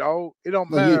matter, dog. It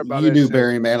don't matter about you that knew shit.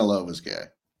 Barry Manilow was gay.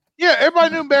 Yeah,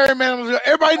 everybody knew Barry Manilow was gay.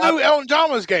 Everybody knew Elton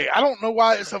John was gay. I don't know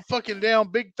why it's a fucking damn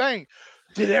big thing.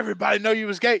 Did everybody know he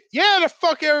was gay? Yeah, the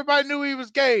fuck everybody knew he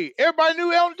was gay. Everybody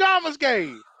knew Elton John was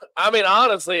gay. I mean,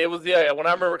 honestly, it was when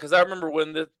I remember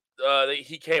when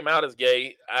he came out as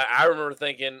gay. I remember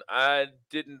thinking I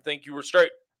didn't think you were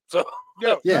straight. So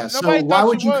yeah. So why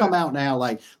would you come out now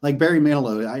like Barry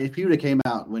Manilow? If he would have came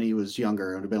out when he was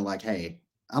younger, it would have been like, "Hey,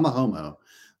 I'm a homo."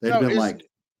 They'd have been like,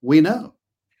 "We know."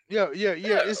 Yeah.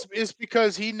 It's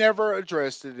because he never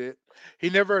addressed it. He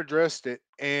never addressed it,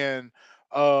 and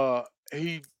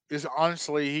he is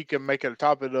honestly he can make a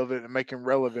topic of it and make him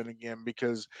relevant again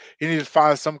because he needs to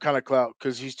find some kind of clout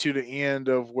because he's to the end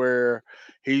of where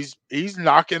he's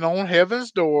knocking on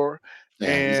heaven's door.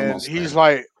 Yeah, and he's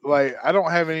like, I don't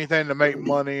have anything to make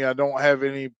money. I don't have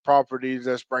any properties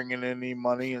that's bringing any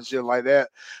money and shit like that.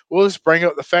 Well, let's bring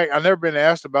up the fact I've never been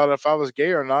asked about if I was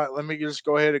gay or not. Let me just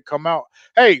go ahead and come out.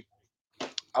 Hey,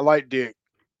 I like dick.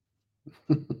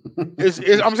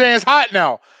 I'm saying it's hot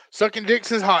now. Sucking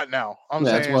dicks is hot now. I'm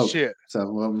saying woke. shit.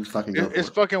 So fucking it's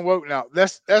fucking woke now.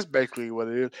 That's basically what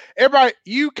it is. Everybody,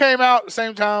 you came out at the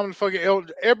same time.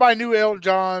 Everybody knew Elton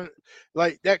John.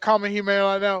 Like that comment he made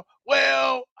right now.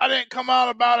 Well, I didn't come out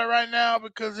about it right now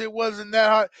because it wasn't that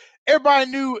hot. Everybody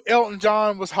knew Elton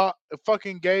John was hot,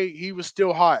 fucking gay. He was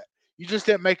still hot. You just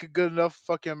didn't make a good enough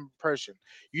fucking impression.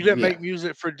 You didn't make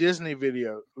music for Disney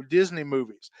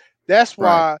movies. That's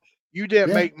why you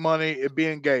didn't make money at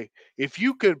being gay. If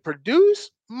you could produce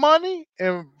money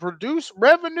and produce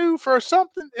revenue for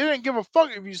something, it didn't give a fuck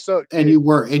if you sucked. And you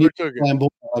were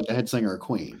flamboyant like the head singer of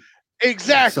Queen.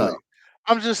 Exactly. So,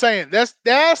 I'm just saying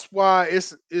that's why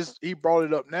is he brought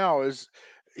it up now is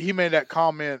he made that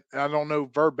comment. I don't know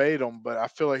verbatim, but I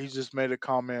feel like he just made a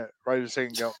comment right a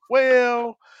second ago.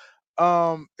 Well,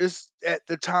 it's at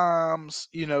the times,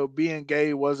 being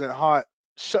gay wasn't hot.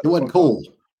 It wasn't cool.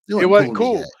 It wasn't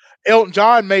cool. Elton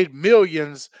John made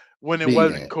millions when it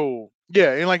wasn't cool.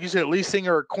 Yeah, and like you said, lead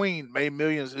singer of Queen made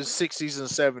millions in the 60s and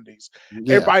 70s.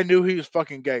 Yeah. Everybody knew he was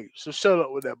fucking gay. So shut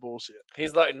up with that bullshit.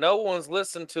 He's like, no one's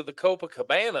listening to the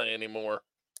Copacabana anymore.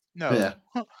 No. Yeah.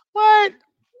 What?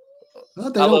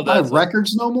 They don't buy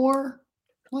records no more?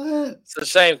 What? It's a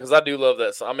shame because I do love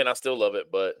that song. I mean, I still love it,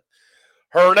 but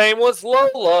her name was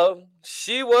Lola.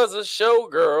 She was a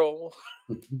showgirl.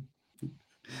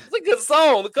 It's a good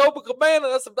song. The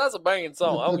Copacabana, that's a banging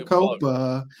song. I don't give a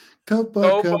fuck.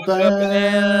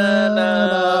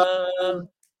 Copacabana.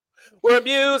 Where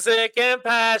music and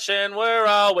passion were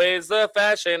always the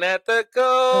fashion at the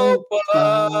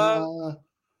Copa.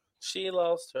 She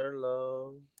lost her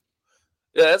love.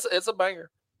 Yeah, it's a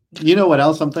banger. You know what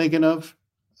else I'm thinking of?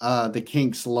 The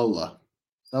Kinks' Lola.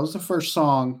 That was the first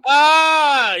song.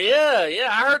 Ah, yeah.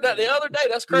 I heard that the other day.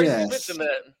 That's crazy you mentioned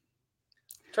that.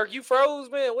 Turk, you froze,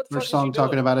 man. What the first fuck song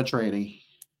talking about a tranny?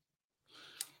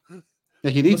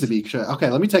 Yeah, he needs to be. Okay,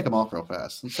 let me take him off real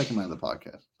fast. Let's take him out of the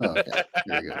podcast. Okay,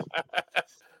 here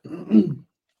we go.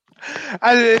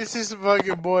 It's just a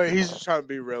fucking boy. He's just trying to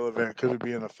be relevant because of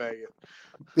being a faggot.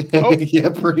 Yeah,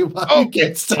 pretty much. You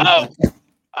can't stop.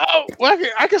 Well,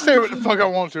 I can say what the fuck I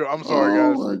want to. I'm sorry,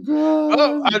 guys. Oh my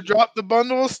god! I dropped the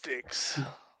bundle of sticks.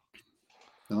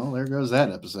 Oh, there goes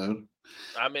that episode.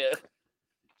 I mean.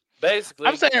 Basically,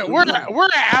 I'm saying we're an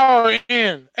hour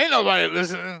in. Ain't nobody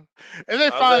listening, and they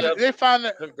find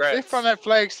that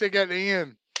flag stick at the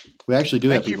end. We actually do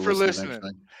have people for listening.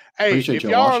 Hey, Appreciate if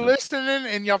y'all are listening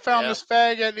and y'all found this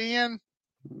fag at the end,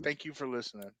 thank you for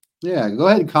listening. Yeah, go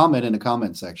ahead and comment in the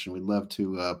comment section. We'd love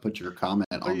to put your comment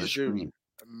on the screen.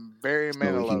 Barry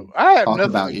Manilow. I have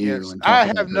nothing against. I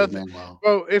have nothing.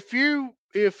 Bro, if you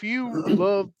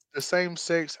love the same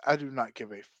sex, I do not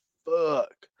give a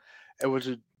fuck. It was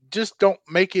just don't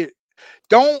make it.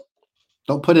 Don't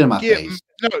put it in my face.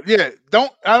 No, yeah.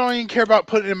 I don't even care about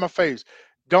putting it in my face.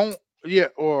 Don't. Yeah.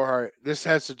 Or all right. This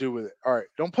has to do with it. All right.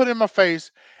 Don't put it in my face,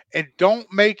 and don't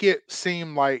make it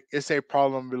seem like it's a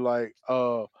problem. Be like,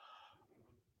 I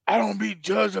don't be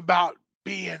judged about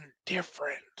being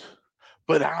different,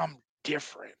 but I'm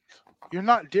different. You're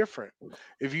not different.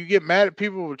 If you get mad at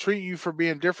people for treating you for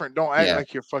being different, don't act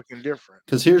like you're fucking different.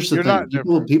 Because here's the thing: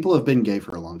 people have been gay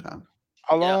for a long time.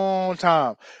 A long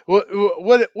time.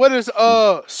 What is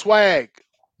swag?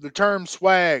 The term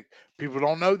swag. People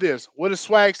don't know this. What does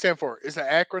swag stand for? It's an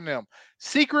acronym.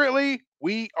 Secretly,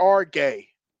 we are gay.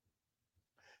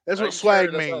 That's what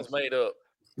swag means. That made up.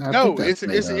 No,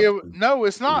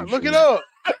 it's not. Look it up.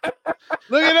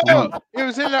 Look it up. It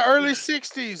was in the early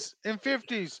 60s and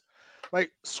 50s.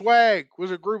 Like swag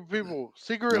was a group of people.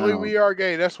 Secretly, we are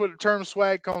gay. That's what the term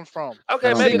swag comes from.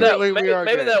 Okay, maybe gay.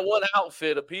 that one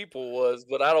outfit of people was,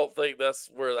 but I don't think that's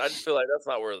where. I just feel like that's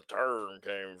not where the term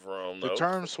came from. The Though.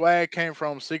 term swag came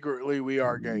from secretly we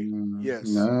are gay. Yes.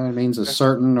 No, it means a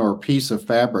certain or piece of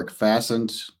fabric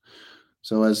fastened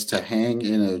so as to hang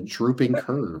in a drooping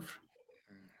curve.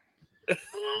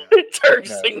 Turk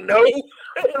saying no.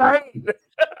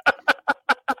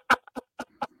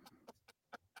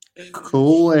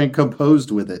 Cool and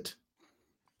composed with it.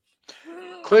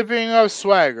 Clipping of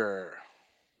swagger.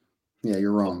 Yeah,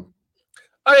 you're wrong.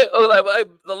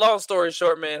 The long story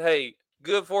short, man. Hey,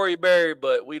 good for you, Barry,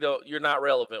 but we don't. You're not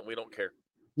relevant. We don't care.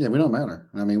 Yeah, we don't matter.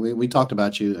 I mean, we talked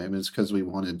about you, and it's because we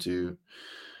wanted to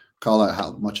call out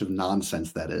how much of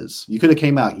nonsense that is. You could have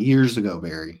came out years ago,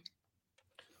 Barry.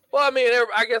 Well, I mean,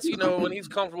 I guess when he's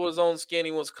comfortable with his own skin,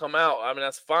 he wants to come out. I mean,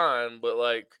 that's fine, but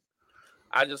like,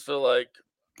 I just feel like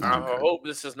I hope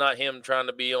this is not him trying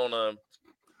to be on a.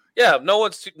 Yeah, no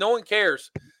one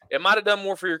cares. It might have done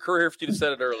more for your career if you'd have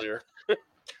said it earlier.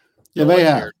 Yeah, they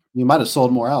have. You might have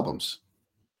sold more albums.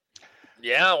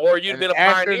 Yeah, or you'd been a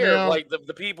pioneer of like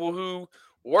the people who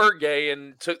were gay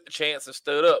and took the chance and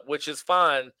stood up, which is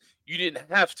fine. You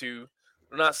didn't have to.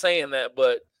 I'm not saying that,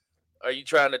 but are you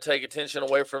trying to take attention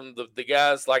away from the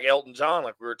guys like Elton John,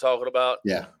 like we were talking about,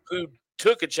 who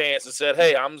took a chance and said,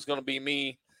 hey, I'm just going to be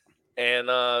me and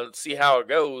see how it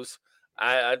goes?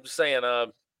 I'm just saying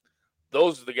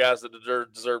those are the guys that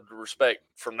deserve the respect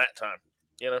from that time,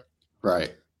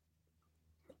 Right.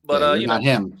 But you're not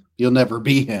him. You'll never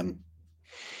be him.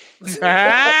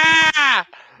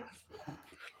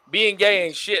 Being gay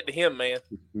ain't shit to him, man.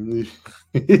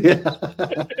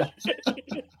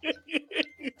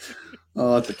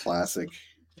 Oh, that's a classic.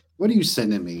 What are you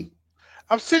sending me?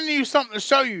 I'm sending you something to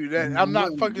show you that I'm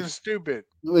not fucking stupid.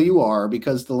 Well, you are,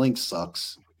 because the link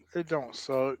sucks. It don't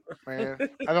suck, man.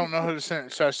 I don't know who to send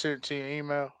it. Should I send it to your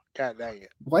email? God dang it.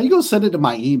 Why are you going to send it to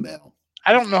my email?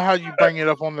 I don't know how you bring it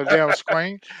up on the damn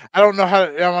screen. I don't know how.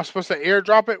 Am I supposed to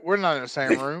airdrop it? We're not in the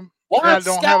same room. I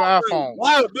don't have an iPhone.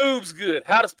 Why are boobs good?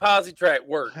 How does Positrack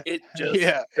work? It just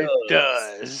it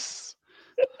does.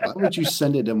 Why would you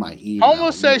send it to my email?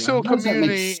 Homosexual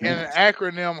community and an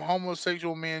acronym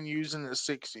homosexual men used in the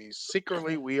 60s.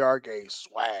 Secretly, we are gay.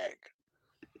 Swag.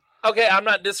 Okay, I'm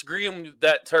not disagreeing with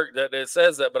that Turk that it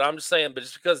says that, but I'm just saying, but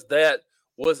just because that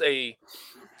was a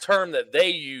term that they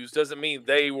used doesn't mean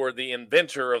they were the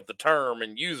inventor of the term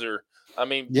and user. I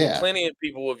mean, plenty of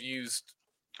people have used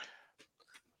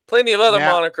plenty of other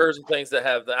monikers and things that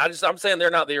have that. I'm saying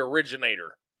they're not the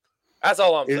originator. That's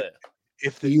all I'm saying.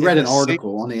 If you read an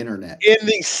article on the internet in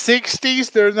the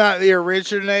 60s, they're not the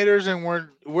originators, and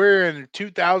we're in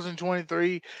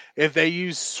 2023. If they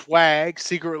use swag,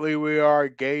 secretly we are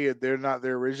gay. They're not the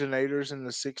originators in the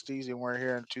 60s, and we're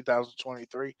here in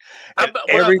 2023.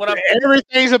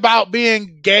 Everything's about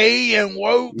being gay and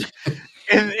woke.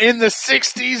 In the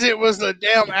 60s, it was a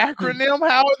damn acronym.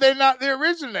 How are they not the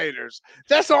originators?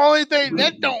 That's the only thing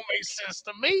that don't make sense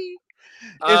to me.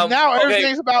 Now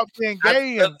everything's about being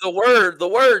gay. The word.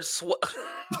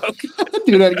 Okay.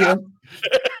 Do that again.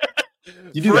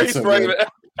 You do that so good.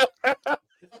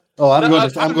 Oh,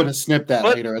 I'm going to snip that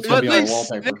later. It's going to be on the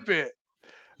wallpaper.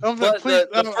 I'm not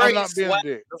being a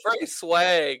dick. The phrase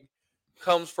swag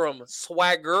comes from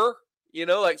swagger.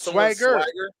 Like swagger.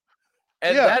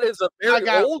 And that is a very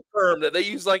old term that they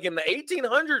use like in the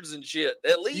 1800s and shit,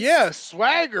 at least. Yeah,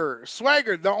 swagger.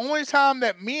 The only time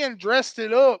that men dressed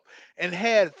it up and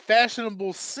had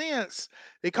fashionable sense,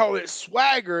 they call it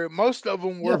swagger. Most of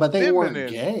them were but they feminine. weren't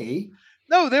gay.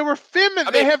 No, they were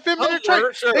feminine. They have feminine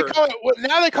traits. Sure. They call it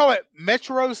now. They call it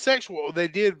metrosexual. They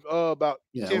did about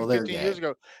 10, 15 years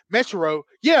ago. Metro.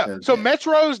 Yeah. They're so gay.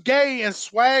 Metro's gay and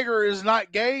swagger is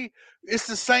not gay. It's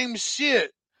the same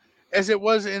shit as it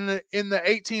was in the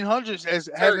 1800s as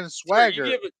having swagger.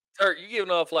 You're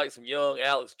giving off like some young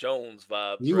Alex Jones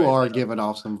vibes. You are giving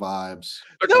off some vibes.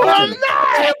 No, I'm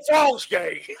not. Frog's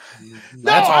gay.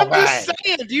 No, I'm just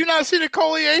saying. Do you not see the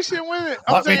correlation with it?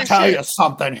 Let me tell you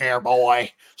something here,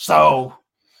 boy. So,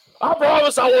 I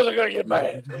promise I wasn't going to get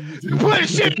mad. Put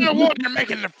shit in the water and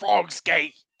making the frogs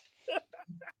gay.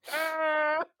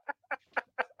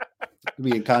 You're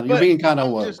being kind of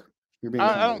woke.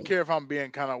 I don't care if I'm being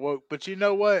kind of woke, but you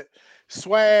know what?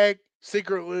 Swag,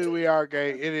 secretly we are gay.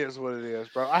 It is what it is,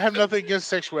 bro. I have nothing against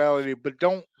sexuality, but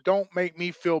don't make me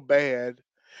feel bad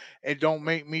and don't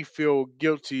make me feel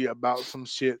guilty about some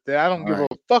shit that I don't give a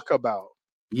fuck about.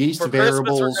 Yeast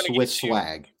variables with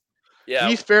swag. Yeah.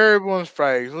 Yeast variables and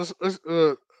frags. Let's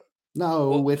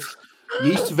with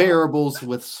Yeast Variables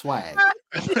with swag.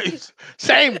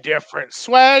 Same difference.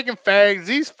 Swag and fags.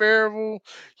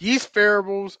 Yeast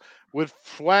variables with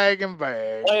swag and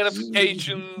fags.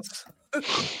 Planifications.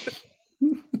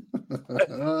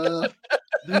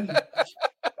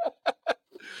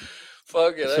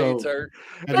 Fucking So, Turk.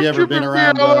 have you ever been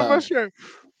around? Have you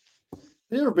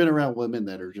ever been around women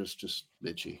that are just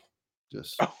bitchy?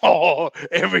 Just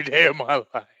every day of my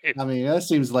life. I mean, that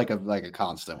seems like a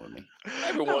constant with me.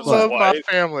 I love my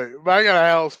family, but I got a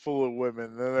house full of women,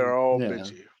 and they're all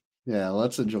bitchy. Yeah,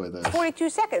 let's enjoy this. 42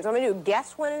 seconds. I'm going to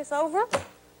guess when it's over.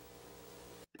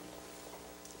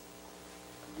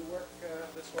 You work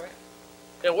this way?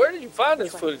 And where did you find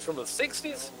this footage? From the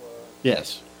 60s?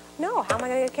 Yes. No, how am I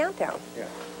going to get a countdown? Yeah,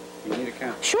 you need a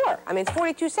count. Sure. I mean, it's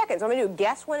 42 seconds. I'm going to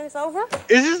guess when it's over.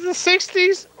 Is this the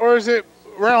 60s, or is it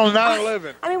around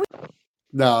 9/11? I mean,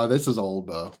 No, this is old,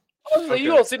 Bo. So you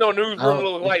don't see no newsroom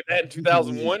looking like that in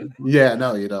 2001. Yeah,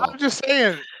 no, you don't. I'm just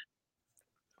saying.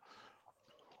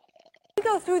 We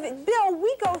go through Bill,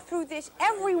 we go through this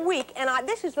every week, and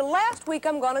this is the last week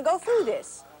I'm going to go through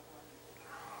this.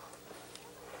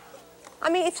 I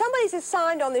mean, if somebody's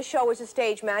assigned on this show as a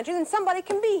stage manager, then somebody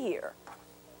can be here.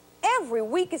 Every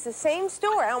week is the same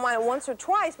story. I don't mind it once or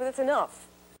twice, but it's enough.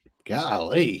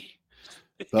 Golly,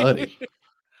 buddy.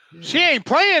 She ain't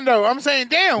playing though. I'm saying,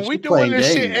 damn, we doing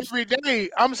this shit games. every day.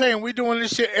 I'm saying we doing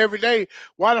this shit every day.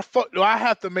 Why the fuck do I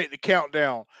have to make the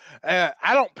countdown?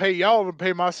 I don't pay y'all to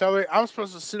pay my salary. I'm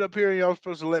supposed to sit up here and y'all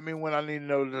supposed to let me when I need to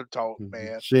know to talk,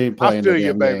 man. She ain't playing I feel the you,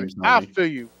 damn baby. games, I feel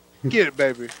you. Get it,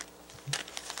 baby.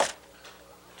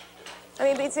 I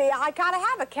mean, but see, I gotta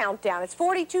have a countdown. It's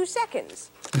 42 seconds.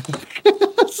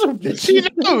 She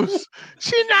knows.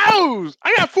 She knows.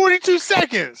 I got 42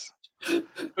 seconds.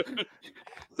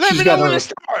 Let me know when to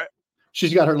start.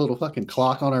 She's got her little fucking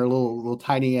clock on her little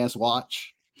tiny ass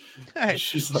watch. Hey,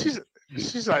 she's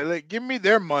like, look, give me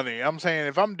their money. I'm saying,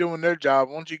 if I'm doing their job,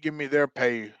 why don't you give me their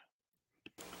pay?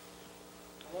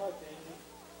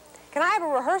 Can I have a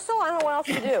rehearsal? I don't know what else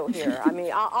to do here. I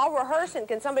mean, I'll rehearse, and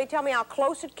can somebody tell me how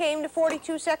close it came to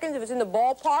 42 seconds, if it's in the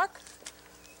ballpark?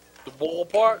 The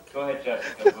ballpark? Go ahead,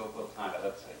 Jessica. We'll time it.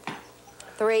 Let's see.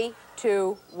 3,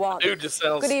 2, 1. Dude just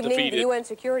sounds Good evening. defeated. The UN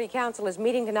Security Council is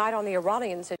meeting tonight on the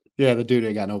Iranian situation. Yeah, the dude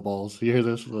ain't got no balls. You hear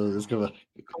this? Let's go.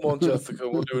 Come on, Jessica.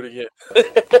 We'll do it again.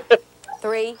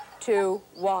 3, 2,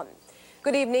 1.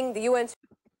 Good evening. The UN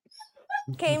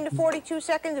came to 42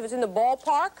 seconds, if it's in the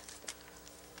ballpark.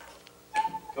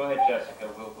 Go ahead, Jessica.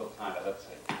 We'll time it. Let's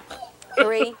see.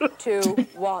 3, 2,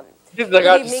 1. Good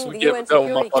evening. The UN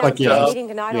Security Council is meeting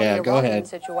tonight on the Iranian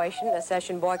situation, a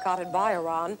session boycotted by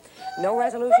Iran. No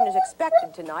resolution is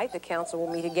expected tonight. The council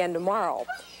will meet again tomorrow.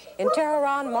 In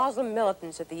Tehran, Muslim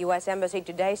militants at the U.S. Embassy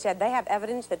today said they have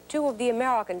evidence that 2 of the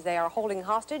Americans they are holding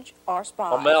hostage are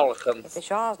spies. Americans. If the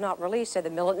Shah is not released, said the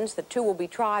militants, the 2 will be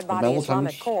tried by the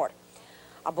Islamic court.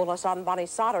 Abul Hassan Bani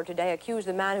Sadr today accused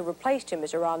the man who replaced him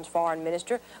as Iran's foreign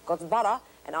minister, Ghazbara,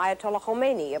 and Ayatollah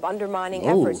Khomeini, of undermining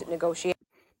efforts at negotiation.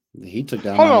 He took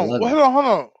down. Hold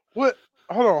on. What?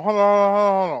 Hold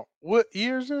on. What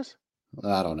year is this?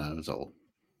 I don't know. It's old.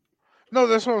 No,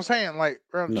 that's what I'm saying. Like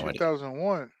around No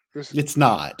 2001. It's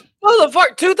not.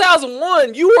 Motherfucker,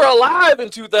 2001. You were alive in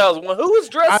 2001. Who was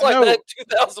dressed like that in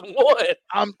 2001?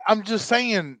 I'm just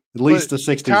saying. At least the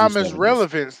 60s. Time is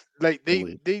relevant. Like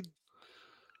they.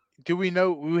 Do we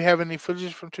know? We have any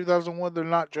footage from 2001? They're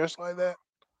not dressed like that.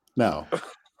 No.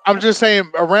 I'm just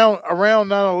saying. Around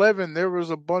 9/11, there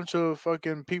was a bunch of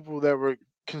fucking people that were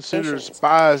considered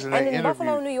spies, and in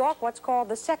Buffalo, New York, what's called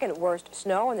the second worst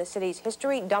snow in the city's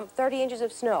history dumped 30 inches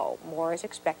of snow. More is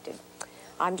expected.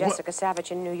 I'm Jessica Savage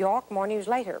in New York. More news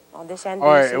later on this NBC All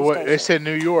right, station. they said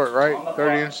New York, right?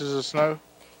 30 inches of snow.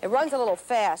 It runs a little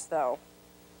fast, though.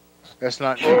 That's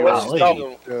not New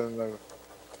York.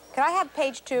 Can I have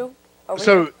page 2?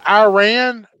 So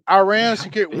Iran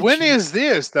security. When is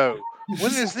this though?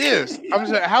 When is this? I'm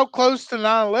saying, how close to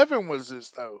 9/11 was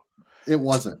this though? It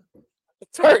wasn't.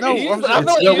 Turk, No,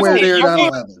 it's nowhere near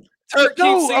 9/11. Turk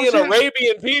keeps seeing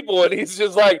Arabian people, and he's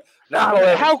just like,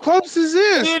 9/11. How close is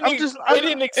this? They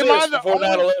didn't exist before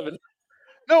 9/11.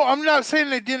 No, I'm not saying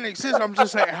they didn't exist. I'm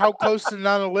just saying how close to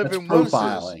 9/11 was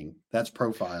this? That's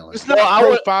profiling. It's not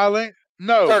profiling.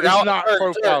 No, Turk, it's not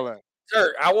profiling.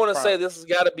 Turk, I want to say this has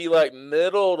got to be like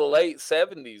middle to late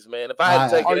 70s, man. If I had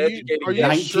to take an educated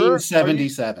guess.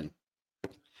 1977.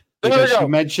 Because you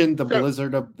mentioned the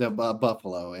blizzard of the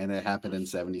Buffalo, and it happened in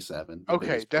 77.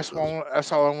 Okay, that's all I want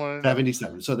to know.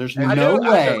 77. So there's no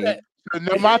way.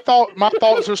 No, my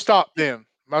thoughts are stopped then.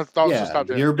 My thoughts are stopped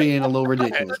then. You're being a little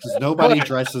ridiculous because nobody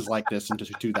dresses like this in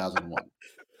 2001.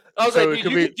 I was like,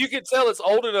 you can tell it's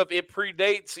old enough. It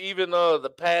predates even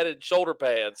the padded shoulder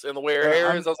pads and the way her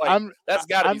hair is. I was like, that's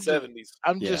got to be 70s.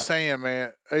 I'm just saying,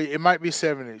 man. It might be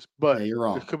 70s, but you're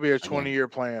wrong. It could be a 20-year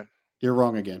plan. You're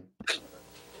wrong again.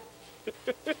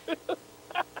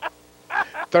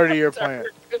 30-year plan.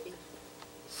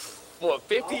 What,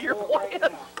 50-year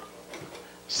plan?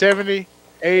 70,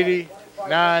 80,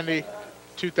 90,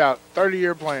 2000.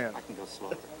 30-year plan. I can go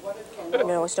slower.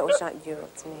 No, it's not you.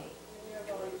 It's me.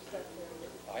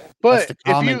 But that's the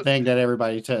common thing that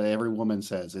every woman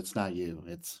says. It's not you,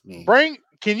 it's me.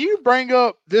 Can you bring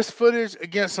up this footage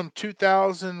against some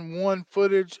 2001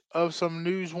 footage of some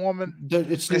newswoman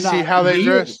and see how they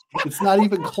dress? It's not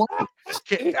even close.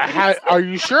 Are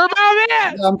you sure about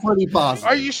that? I'm pretty positive.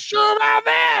 Are you sure about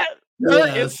that?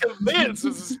 Yes. Convinced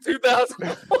this is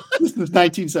 2001. This is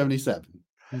 1977.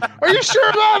 Are you sure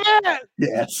about that?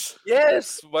 Yes.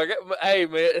 Yes. My God. Hey,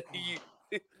 man,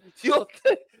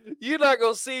 you're not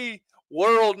gonna see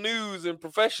world news and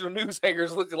professional news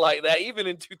anchors looking like that, even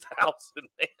in 2000,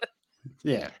 man.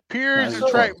 Yeah. Periods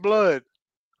attract blood.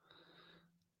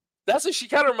 That's what she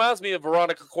kind of reminds me of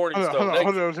Veronica Corningstone.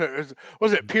 Hold on.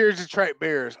 Was it periods attract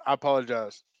bears? I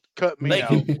apologize. Cut me out.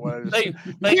 They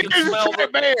can smell the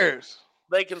bears.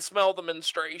 They can smell the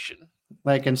menstruation.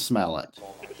 They can smell it.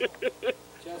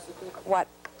 What?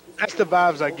 That's the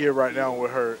vibes I get right now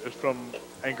with her. It's from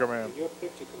Anchorman.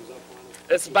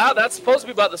 That's supposed to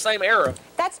be about the same era.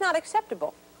 That's not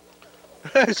acceptable.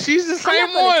 She's the same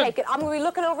I'm not one. Take it. I'm going to be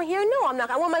looking over here. No, I'm not.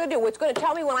 What am I going to do? It's going to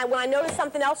tell me when I notice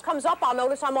something else comes up, I'll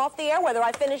notice I'm off the air, whether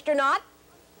I finished or not.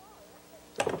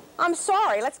 I'm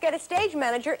sorry. Let's get a stage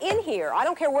manager in here. I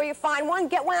don't care where you find one.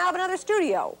 Get one out of another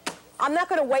studio. I'm not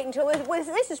going to wait until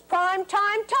this is prime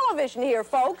time television here,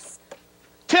 folks.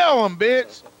 Tell them,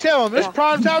 bitch. Tell them. It's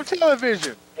prime time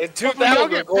television. In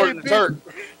 2000, according to Turk.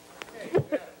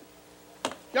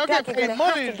 Y'all get paid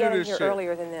money to do this here shit.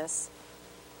 Earlier than this.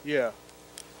 Yeah.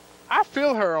 I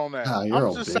feel her on that. Oh,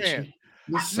 I'm just saying.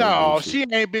 She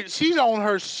ain't bitch. She's on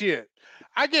her shit.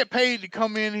 I get paid to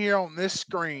come in here on this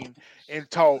screen and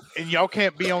talk, and y'all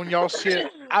can't be on y'all shit.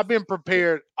 I've been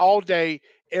prepared all day,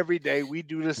 every day. We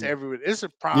do this every week. This is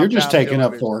prime. You're just taking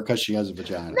television. up for her because she has a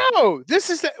vagina. No, this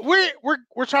is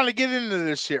we're trying to get into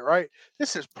this shit, right?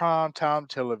 This is prime time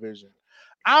television.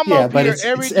 I'm up but here it's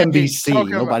every day NBC.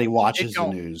 Nobody watches the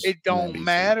news. It don't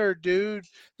matter, dude.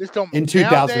 This don't in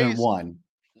 2001.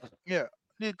 Yeah,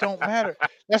 it don't matter.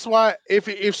 That's why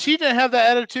if she didn't have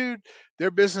that attitude,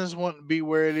 their business wouldn't be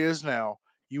where it is now.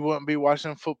 You wouldn't be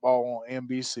watching football on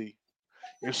NBC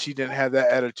if she didn't have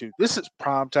that attitude. This is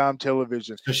primetime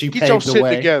television. So she get your paved the shit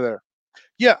way. Together.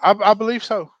 Yeah, I believe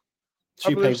so.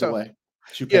 She paved so. the way.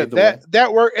 She paved the way.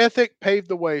 That work ethic paved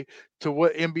the way to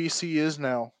what NBC is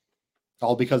now.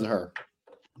 All because of her.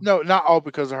 No, not all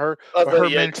because of her, but her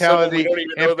mentality. We don't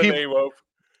even know the name of.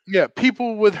 Yeah,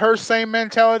 people with her same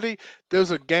mentality,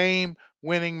 those are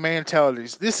game-winning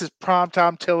mentalities. This is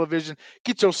primetime television.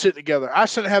 Get your shit together. I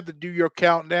shouldn't have to do your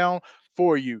countdown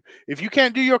for you. If you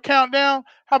can't do your countdown,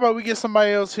 how about we get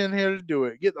somebody else in here to do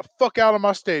it? Get the fuck out of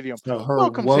my stadium. So her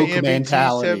Welcome woke to NBT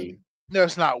mentality. No,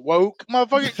 it's not woke,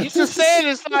 motherfucker. You just said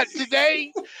it's not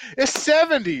today. It's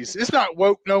 70s. It's not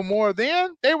woke no more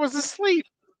then. They was asleep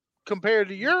compared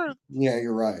to yours. Yeah,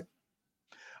 you're right.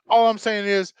 All I'm saying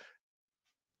is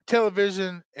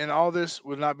television and all this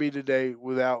would not be today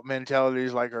without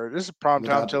mentalities like her. This is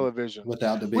primetime television.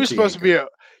 Without the We're supposed to be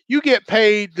you get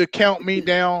paid to count me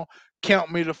down,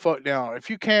 count me the fuck down. If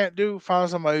you can't find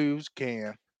somebody who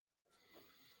can.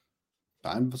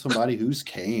 Find somebody who's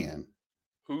can.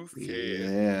 Who's can?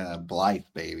 Yeah, Blythe,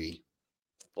 baby.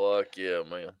 Fuck yeah,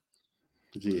 man.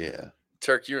 Yeah.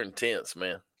 Turk, you're intense,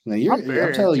 man. Now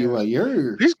I'm telling you what,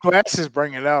 these glasses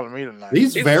bring it out of me tonight.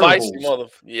 These variables,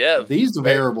 these man.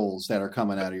 variables that are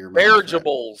coming out of your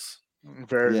variables.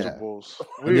 Variables.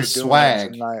 Yeah. We this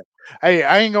swag. Tonight. Hey,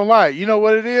 I ain't gonna lie. You know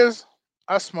what it is?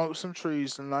 I smoked some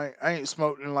trees tonight. I ain't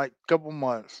smoked in like a couple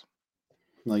months.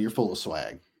 No, you're full of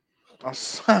swag.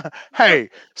 Hey,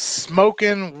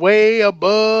 smoking way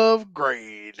above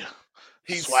grade.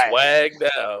 He's swagged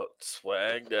out.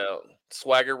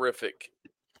 Swaggerific.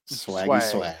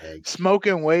 Swag.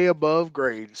 Smoking way above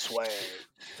grade. Swag.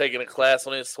 Taking a class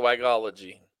on his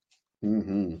swagology.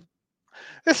 Mm-hmm.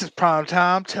 This is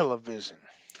primetime television.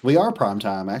 We are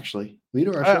primetime, actually. We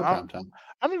do our show primetime.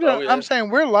 I'm saying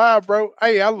we're live, bro.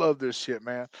 Hey, I love this shit,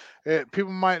 man.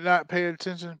 People might not pay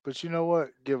attention, but you know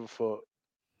what? Give a fuck.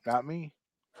 Not me.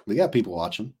 We got people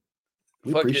watching.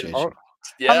 We appreciate you.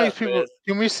 Yeah, how many people?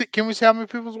 Man. Can we see how many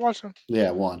people's watching?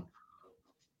 Yeah, 1.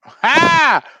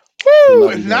 Ha! Woo!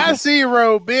 It's not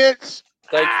 0, bitch.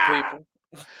 Thank you,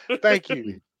 people. Thank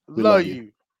you. Love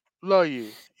you. love you.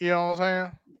 You know what I'm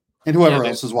saying? And whoever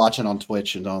else is watching on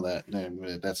Twitch and all that,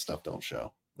 that stuff don't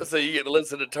show. So you get to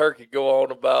listen to Turkey go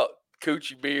on about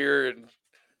coochie beer and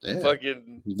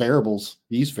fucking variables,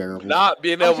 yeast variables. Not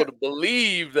being able to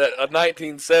believe that a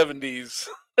 1970s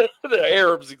the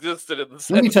Arabs existed in the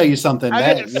 70s. Let me tell you something.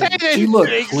 She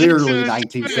looked clearly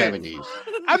 1970s.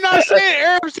 I'm not saying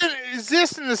Arabs didn't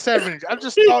exist in the 70s. I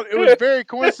just thought it was very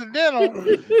coincidental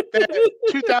that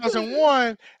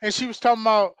 2001, and she was talking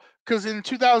about because in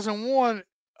 2001,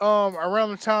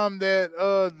 around the time that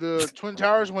the Twin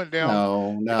Towers went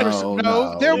down.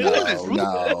 No, there was.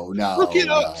 Look it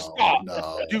up. Stop.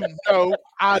 Dude, no,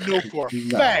 I know for a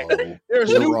fact.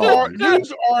 There's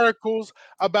news articles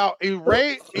about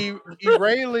Israeli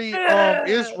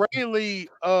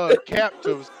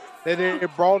captives that they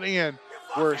brought in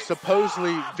were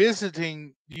supposedly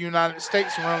visiting the United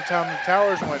States around the time the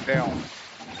towers went down.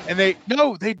 And they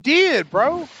did,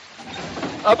 bro.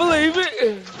 I believe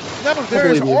it. No,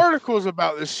 there's articles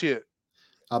about this shit.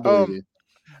 I believe you.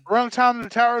 Around the time the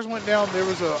towers went down, there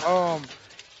was a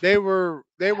they were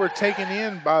taken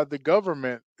in by the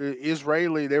government, the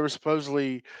Israeli. They were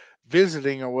supposedly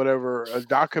visiting or whatever,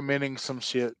 documenting some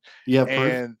shit. Yeah,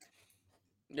 and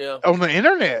yeah, on the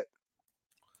internet.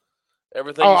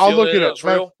 Everything. I'll look it up.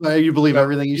 Real? You believe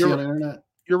everything you see on the internet?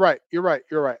 You're right.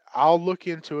 I'll look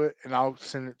into it and I'll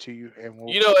send it to you. And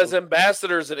as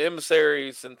ambassadors and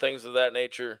emissaries and things of that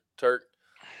nature, Turk,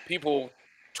 people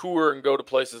tour and go to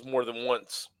places more than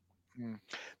once.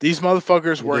 These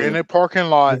motherfuckers were in a parking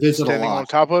lot, standing on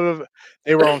top of.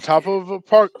 They were on top of a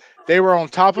park. They were on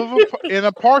top of in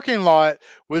a parking lot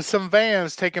with some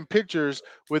vans taking pictures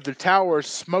with the towers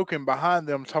smoking behind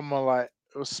them. Talking about like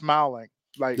it was smiling.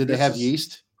 Like did they have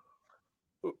yeast?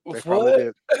 They probably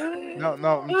did. No,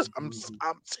 I'm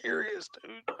serious,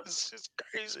 dude. This is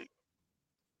crazy.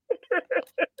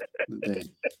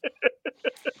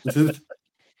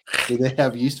 Did they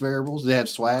have yeast variables? Did they have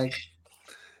swag?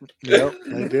 Yep,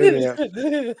 they did. Yeah.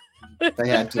 They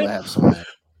had to have swag.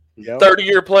 Yep.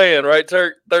 30-year plan, right,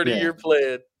 Turk? 30-year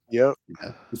plan. Yep.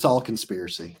 Yeah. It's all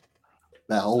conspiracy.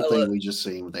 That whole thing we just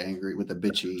seen with the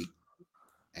Bitchy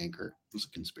Anchor was a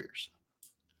conspiracy.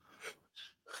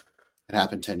 It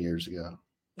happened 10 years ago.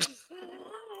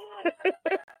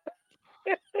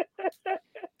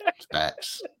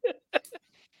 Facts.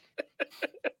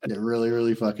 It really,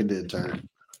 really fucking did turn.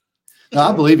 No,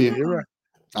 I believe you. You're right.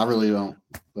 I really don't.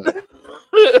 But.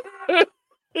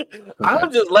 I'm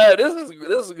just glad this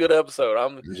is a good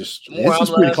episode. This is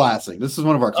pretty classic. This is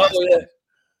one of our classics. Oh, yeah.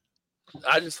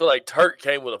 I just feel like Turk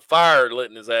came with a fire lit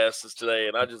in his asses today,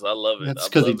 and I love it. That's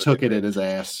because he took it in his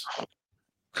ass.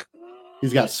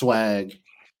 He's got swag.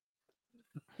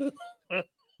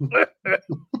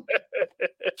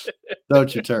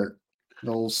 Don't you, Turk?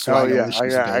 The old swag. Oh yeah,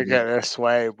 I got that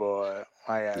swag, boy.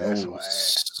 I got that swag.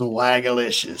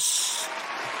 Swagalicious.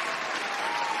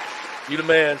 You the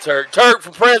man, Turk. Turk for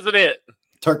president.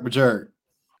 Turk Major.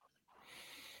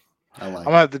 I'm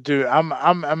gonna have to do.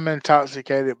 I'm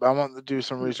intoxicated, but I'm going to do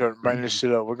some research and bring this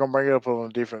shit up. We're gonna bring it up on a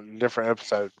different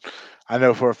episode. I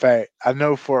know for a fact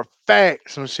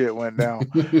some shit went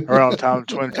down around the time the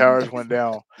Twin Towers went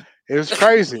down. It was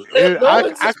crazy.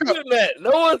 I couldn't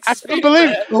believe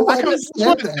it.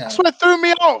 That's what threw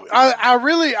me off. I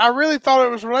really thought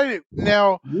it was related.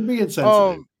 Now you're being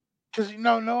sensitive. Because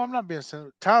no, I'm not being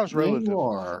sensitive. Time's relative. You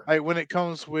are. Like when it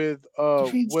comes with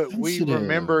what we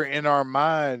remember in our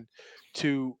mind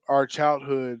to our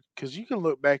childhood, because you can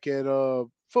look back at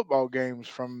football games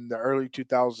from the early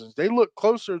 2000s. They look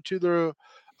closer to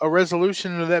a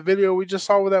resolution of that video we just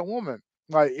saw with that woman.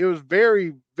 Like it was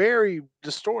very, very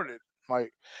distorted.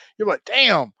 Like you're like,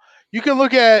 damn. You can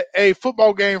look at a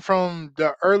football game from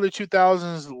the early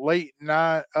 2000s, late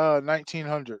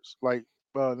 1900s, like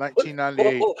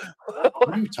 1998. What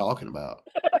are you talking about?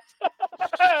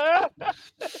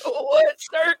 What,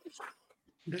 sir?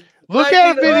 Look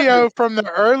at a video from the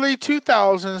early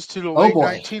 2000s to the late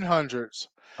 1900s.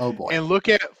 Oh boy! And look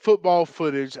at football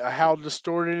footage, how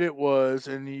distorted it was,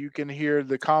 and you can hear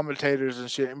the commentators and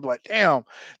shit, and be like, "Damn,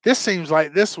 this seems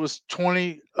like this was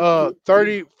 20,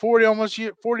 30, 40, almost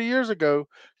 40 years ago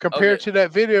compared to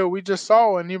that video we just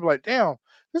saw." And you'd be like, "Damn,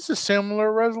 this is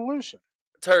similar resolution."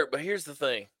 Turk, but here's the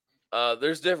thing: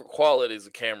 there's different qualities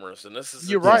of cameras, and this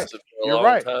is You're right. You're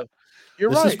right.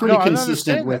 This is pretty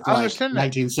consistent with like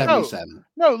 1977.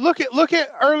 No, look at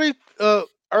early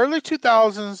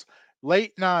 2000s.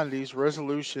 Late 90s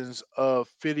resolutions of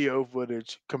video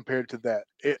footage compared to that.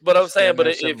 But I'm saying,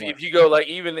 if you go like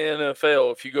even in the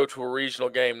NFL, if you go to a regional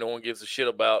game, no one gives a shit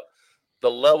about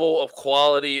the level of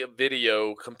quality of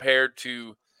video compared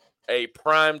to a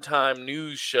primetime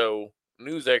news show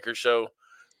news anchor show,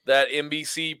 that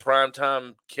NBC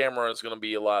primetime camera is going to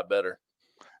be a lot better.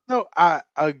 No, I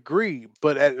agree,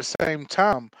 but at the same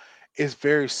time, it's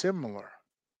very similar.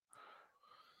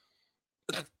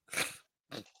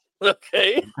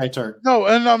 Okay. Hey, Turk. No,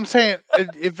 and I'm saying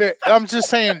I'm just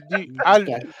saying.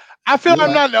 I feel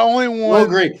I'm not the only one. We'll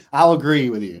agree. I'll agree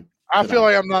with you. I feel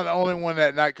like I'm not the only one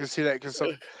that not can see that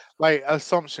like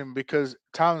assumption because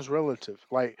time's relative.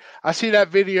 Like I see that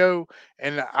video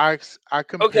and I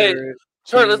compare it.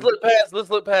 Turn. Let's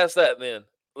look past that then.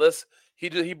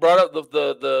 He brought up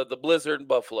the blizzard in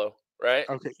Buffalo, right?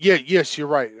 Okay. Yeah. Yes, you're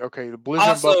right. Okay. The blizzard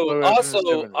in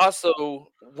Buffalo.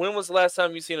 Also, when was the last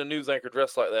time you seen a news anchor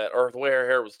dressed like that, or the way her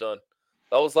hair was done?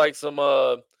 That was like some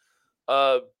 80s,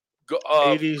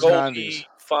 Goldie 90s.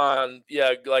 fine.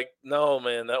 Yeah, like no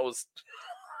man, that was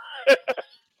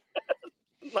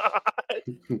not.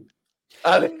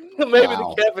 I mean, maybe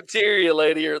the cafeteria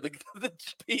lady or the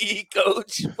PE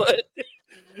coach, but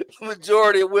the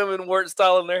majority of women weren't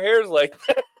styling their hairs like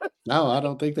that. No, I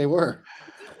don't think they were.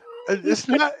 It's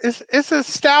not. It's a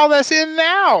style that's in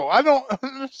now. I don't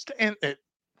understand it.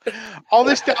 All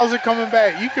these styles are coming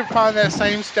back. You can find that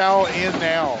same style in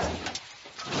now.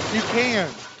 You can,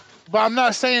 but I'm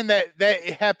not saying that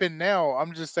it happened now.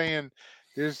 I'm just saying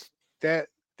there's that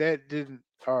didn't.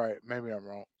 All right, maybe I'm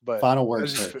wrong. But final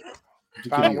words.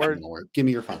 Final word. Give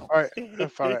me your final. All right,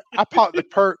 I popped the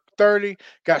perk 30,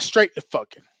 got straight to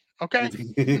fucking. Okay,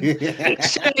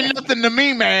 shit ain't nothing to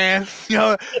me, man. You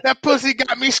know that pussy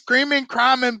got me screaming,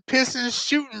 crying, pissing,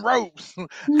 shooting ropes.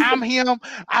 I'm him.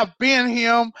 I've been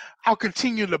him. I'll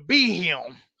continue to be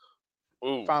him.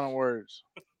 Ooh. Final words.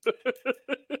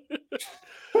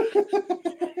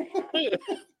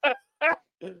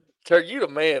 Turk, you the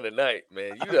man tonight,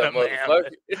 man. You that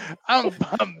motherfucker. I'm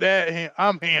that him.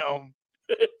 I'm him.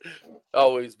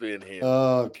 Always been him.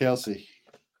 Oh, Kelsey.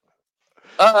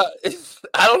 I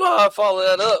don't know how I follow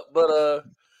that up, but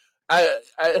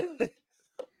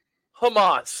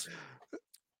hummus.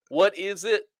 What is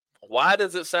it? Why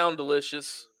does it sound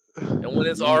delicious? And when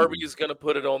is Arby's going to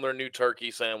put it on their new turkey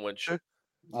sandwich?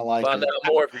 I like Find it.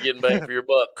 out more if you're getting bang for your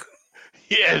buck.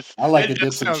 Yes. I like to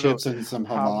dip some chips in some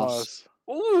hummus.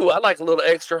 Ooh, I like a little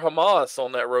extra hummus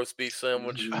on that roast beef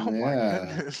sandwich. Oh my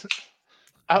goodness.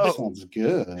 That sounds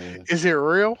good. Is it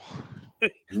real?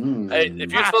 Hey,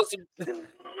 if you're supposed to,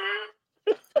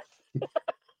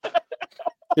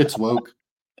 it's woke.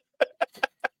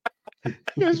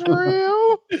 It's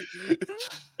real.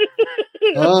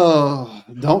 Oh,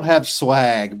 don't have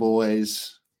swag,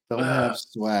 boys. Don't have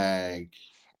swag.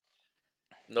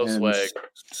 No swag.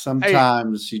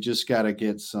 Sometimes you just gotta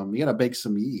get some. You gotta bake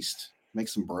some yeast. Make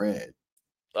some bread.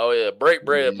 Oh yeah, break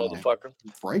bread, motherfucker.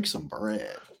 Break some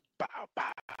bread. Bow,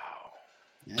 bow.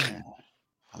 Yeah,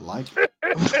 I like it.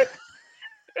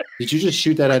 Did you just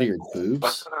shoot that out of your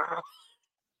boobs?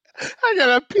 I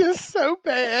gotta piss so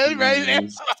bad right now.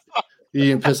 You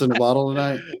didn't piss in the bottle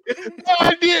tonight? No,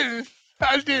 I didn't.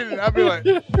 I'd be like,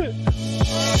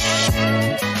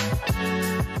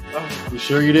 you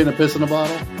sure you didn't piss in the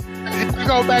bottle? If you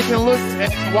go back and look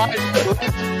at why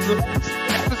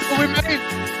episode we made,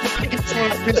 I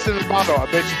piss in the bottle. I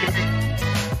bet you can.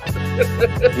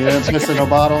 You didn't piss in a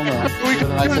bottle? No. We can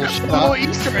do little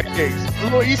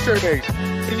Easter eggs.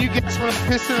 Can you guess when I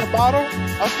piss in a bottle?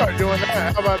 I'll start doing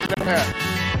that. How about that?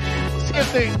 See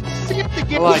if they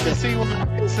get to see when I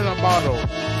piss in a bottle.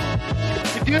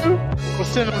 If you do, we'll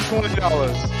send them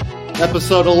 $20.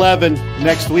 Episode 11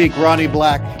 next week. Ronnie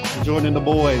Black joining the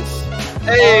boys.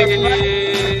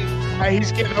 Hey,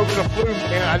 he's getting over the flu,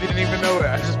 man. I didn't even know it.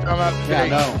 I just found out today.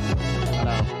 Yeah, I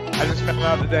know. I just found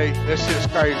out today. That shit's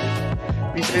crazy.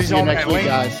 He's on next that week, link.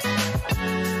 guys.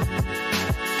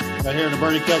 Right here in the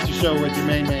Bernie Kelsey Show with your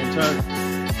main man, Turk.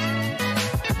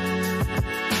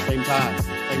 Same time,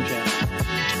 same channel.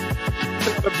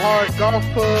 The Park Golf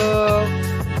Club.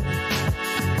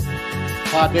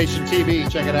 Pod Nation TV,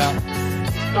 check it out.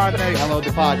 Pod Nation. Download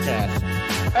the podcast.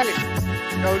 Hey,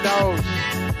 no dogs.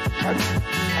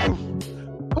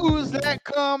 Who's that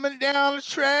coming down the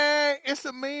track? It's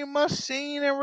a mean machine and